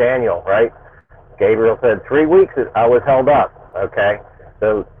Daniel, right? Gabriel said, 3 weeks I was held up, okay?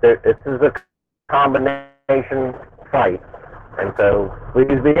 So this is a combination fight. And so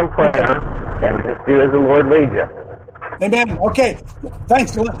please be in prayer and just do as the Lord leads you. Amen. Okay.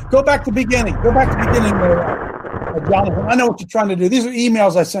 Thanks. Go back to the beginning. Go back to the beginning there, Jonathan. I know what you're trying to do. These are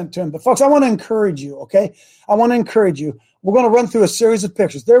emails I sent to him. But, folks, I want to encourage you, okay? I want to encourage you. We're going to run through a series of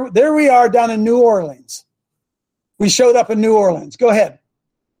pictures. There we are down in New Orleans. We showed up in New Orleans. Go ahead.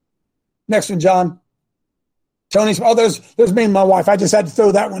 Next one, John. Tony's. Oh, there's me and my wife. I just had to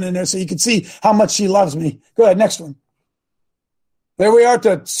throw that one in there so you can see how much she loves me. Go ahead. Next one. There we are at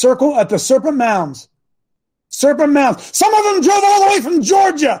the Serpent Mounds. Serpent Mounds. Some of them drove all the way from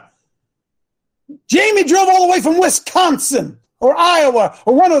Georgia. Jamie drove all the way from Wisconsin or Iowa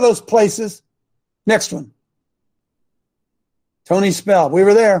or one of those places. Next one. Tony Spell. We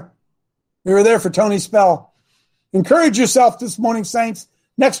were there. We were there for Tony Spell. Encourage yourself this morning, saints.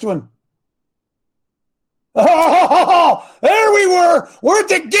 Next one. Oh, there we were. We're at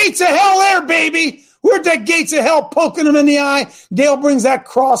the gates of hell there, baby. We're at the gates of hell, poking them in the eye. Dale brings that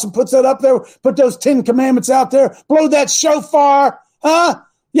cross and puts that up there. Put those 10 commandments out there. Blow that shofar. Huh?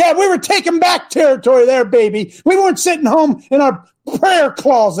 Yeah, we were taking back territory there, baby. We weren't sitting home in our prayer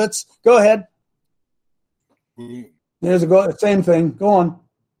closets. Go ahead. There's the same thing. Go on.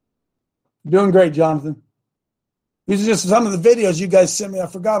 You're doing great, Jonathan. These are just some of the videos you guys sent me I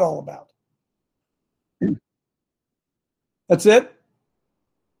forgot all about. That's it?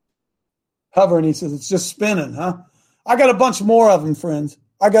 Hovering, he says, it's just spinning, huh? I got a bunch more of them, friends.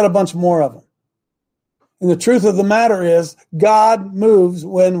 I got a bunch more of them. And the truth of the matter is, God moves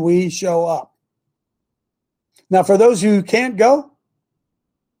when we show up. Now, for those who can't go,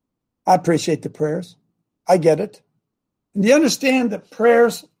 I appreciate the prayers. I get it. And do you understand that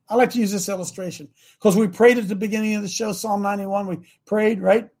prayers, I like to use this illustration because we prayed at the beginning of the show, Psalm 91, we prayed,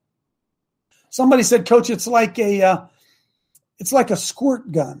 right? Somebody said, Coach, it's like a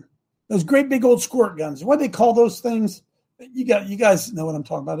squirt gun. Those great big old squirt guns. What do they call those things? You guys know what I'm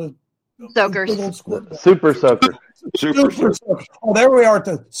talking about. Soakers. Super soaker. Super soaker. Oh, there we are at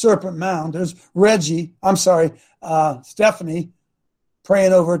the Serpent Mound. There's Reggie. I'm sorry, Stephanie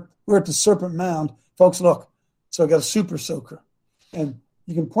praying over it. We're at the Serpent Mound. Folks, look. So I got a super soaker. And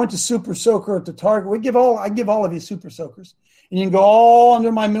you can point to super soaker at the target. I give all of you super soakers. And you can go all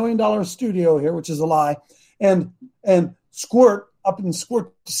under my $1 million studio here, which is a lie, and squirt up and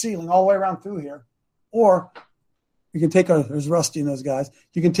squirt the ceiling all the way around through here. Or you can take there's Rusty and those guys.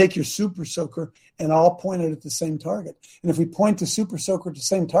 You can take your super soaker and I'll point it at the same target. And if we point the super soaker at the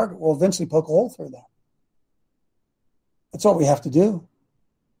same target, we'll eventually poke a hole through that. That's what we have to do.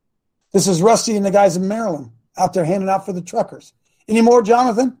 This is Rusty and the guys in Maryland out there handing out for the truckers. Any more,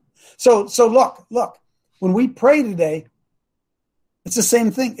 Jonathan? So look, when we pray today, it's the same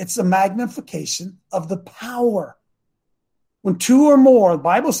thing. It's the magnification of the power. When two or more, the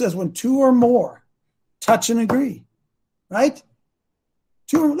Bible says when two or more touch and agree, right?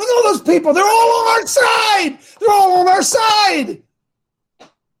 Look at all those people. They're all on our side. They're all on our side.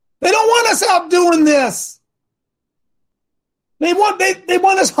 They don't want us out doing this. They want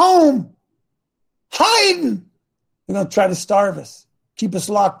us home, hiding. They're going to try to starve us, keep us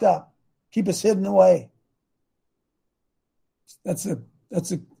locked up. keep us hidden away. That's a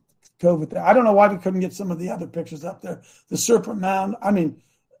COVID thing. I don't know why we couldn't get some of the other pictures up there. The Serpent Mound. I mean,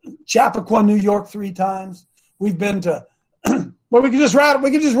 Chappaqua, New York 3 times. We've been to well, we can just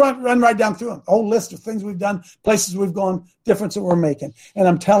run right down through them. A whole list of things we've done, places we've gone, difference that we're making. And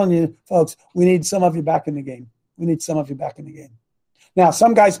I'm telling you, folks, we need some of you back in the game. We need some of you back in the game. Now,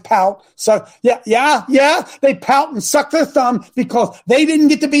 some guys pout. So, yeah, they pout and suck their thumb because they didn't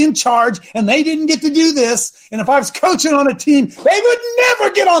get to be in charge and they didn't get to do this. And if I was coaching on a team, they would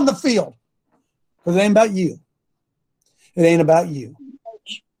never get on the field. Because it ain't about you. It ain't about you.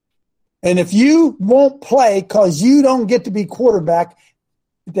 And if you won't play because you don't get to be quarterback,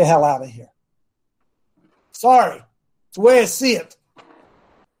 get the hell out of here. Sorry. It's the way I see it.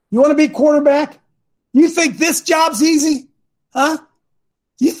 You want to be quarterback? You think this job's easy? Huh?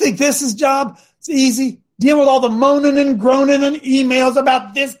 You think this is job? It's easy. Deal with all the moaning and groaning and emails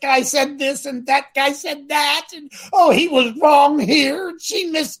about this guy said this and that guy said that. And, oh, he was wrong here. And she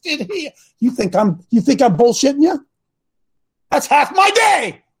missed it here. You think I'm bullshitting you? That's half my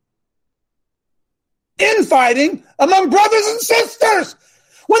day. Infighting among brothers and sisters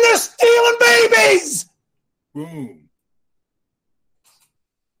when they're stealing babies. Boom.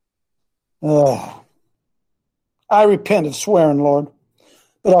 Oh, I repent of swearing, Lord,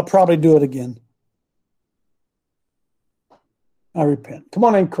 but I'll probably do it again. I repent. Come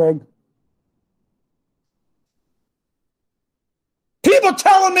on in, Craig. People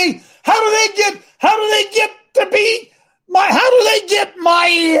telling me, how do they get my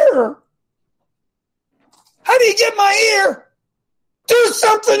ear? How do you get my ear? Do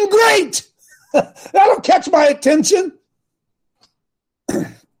something great. That'll catch my attention.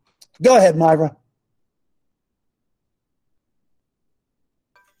 Go ahead, Myra.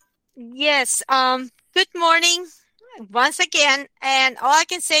 Yes. Good morning once again. And all I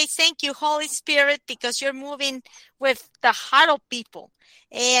can say is thank you, Holy Spirit, because you're moving with the heart of people.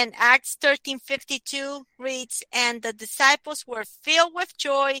 And Acts 13:52 reads, and the disciples were filled with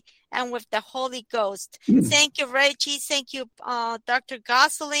joy and with the Holy Ghost. Thank you, Reggie. Thank you, Dr.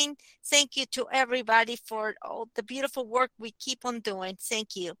 Gosselin. Thank you to everybody for all the beautiful work we keep on doing.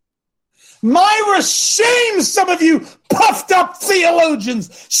 Thank you. Myra shames some of you puffed up theologians.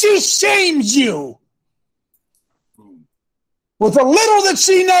 She shames you. With the little that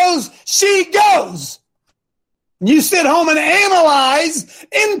she knows, she goes. You sit home and analyze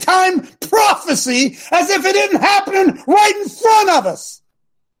end-time prophecy as if it isn't happening right in front of us.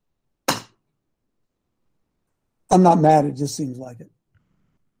 I'm not mad. It just seems like it.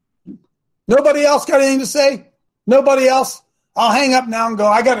 Nobody else got anything to say? Nobody else? I'll hang up now and go.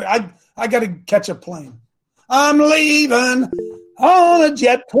 I got to catch a plane. I'm leaving on a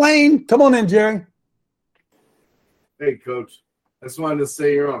jet plane. Come on in, Jerry. Hey, Coach. I just wanted to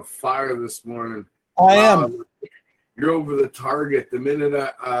say you're on fire this morning. I am. You're over the target. The minute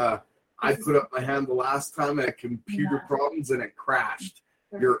I put up my hand the last time, I had computer problems and it crashed.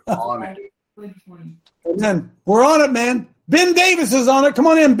 You're on it. Amen. We're on it, man. Ben Davis is on it. Come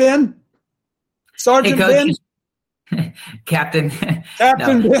on in, Ben. Sergeant Ben. Captain no.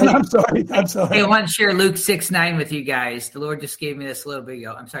 Ben, I'm sorry. Hey, I want to share Luke 6:9 with you guys. The Lord just gave me this a little bit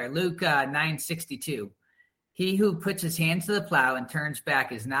ago. I'm sorry. Luke 9:62. He who puts his hand to the plow and turns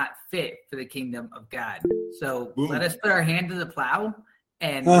back is not fit for the kingdom of God. So let us put our hand to the plow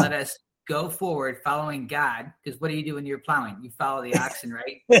and let us go forward following God. Because what do you do when you're plowing? You follow the oxen,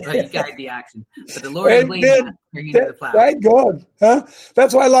 right? Or you guide the oxen. But the Lord is leading us to the plow. Thank God. Huh?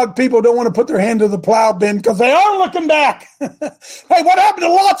 That's why a lot of people don't want to put their hand to the plow, Ben, because they are looking back. Hey, what happened to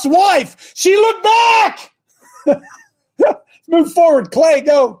Lot's wife? She looked back. Move forward. Clay,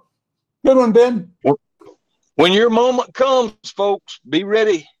 go. Good one, Ben. When your moment comes, folks, be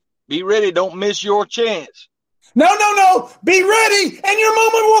ready. Be ready. Don't miss your chance. No. Be ready, and your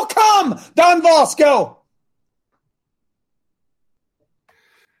moment will come. Don Voss, go.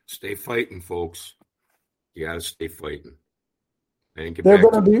 Stay fighting, folks. You got to stay fighting. I didn't get They're back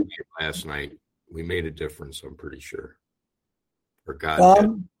to gonna the game last night. We made a difference, I'm pretty sure. Or God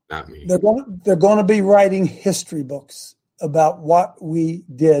did, not me. They're going to be writing history books about what we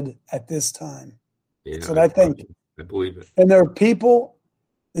did at this time. Yeah, That's what I think. I believe it. And there are people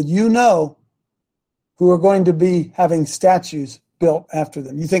that you know who are going to be having statues built after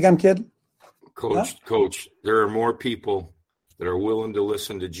them. You think I'm kidding? Coach, there are more people that are willing to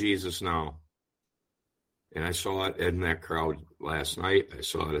listen to Jesus now. And I saw it in that crowd last night. I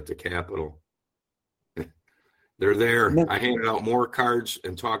saw it at the Capitol. They're there. I handed out more cards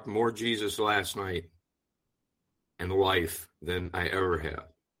and talked more Jesus last night and life than I ever have.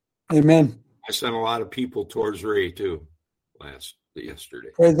 Amen. I sent a lot of people towards Ray too yesterday.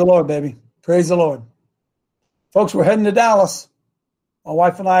 Praise the Lord, baby. Praise the Lord. Folks, we're heading to Dallas. My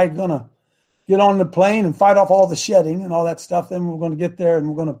wife and I are going to get on the plane and fight off all the shedding and all that stuff. Then we're going to get there and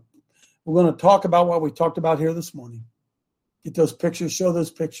we're going to talk about what we talked about here this morning. Get those pictures, show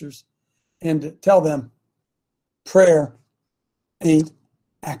those pictures, and tell them prayer ain't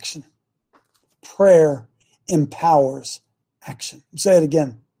action. Prayer empowers action. Say it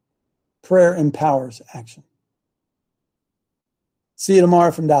again. Prayer empowers action. See you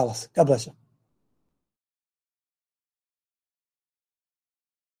tomorrow from Dallas. God bless you.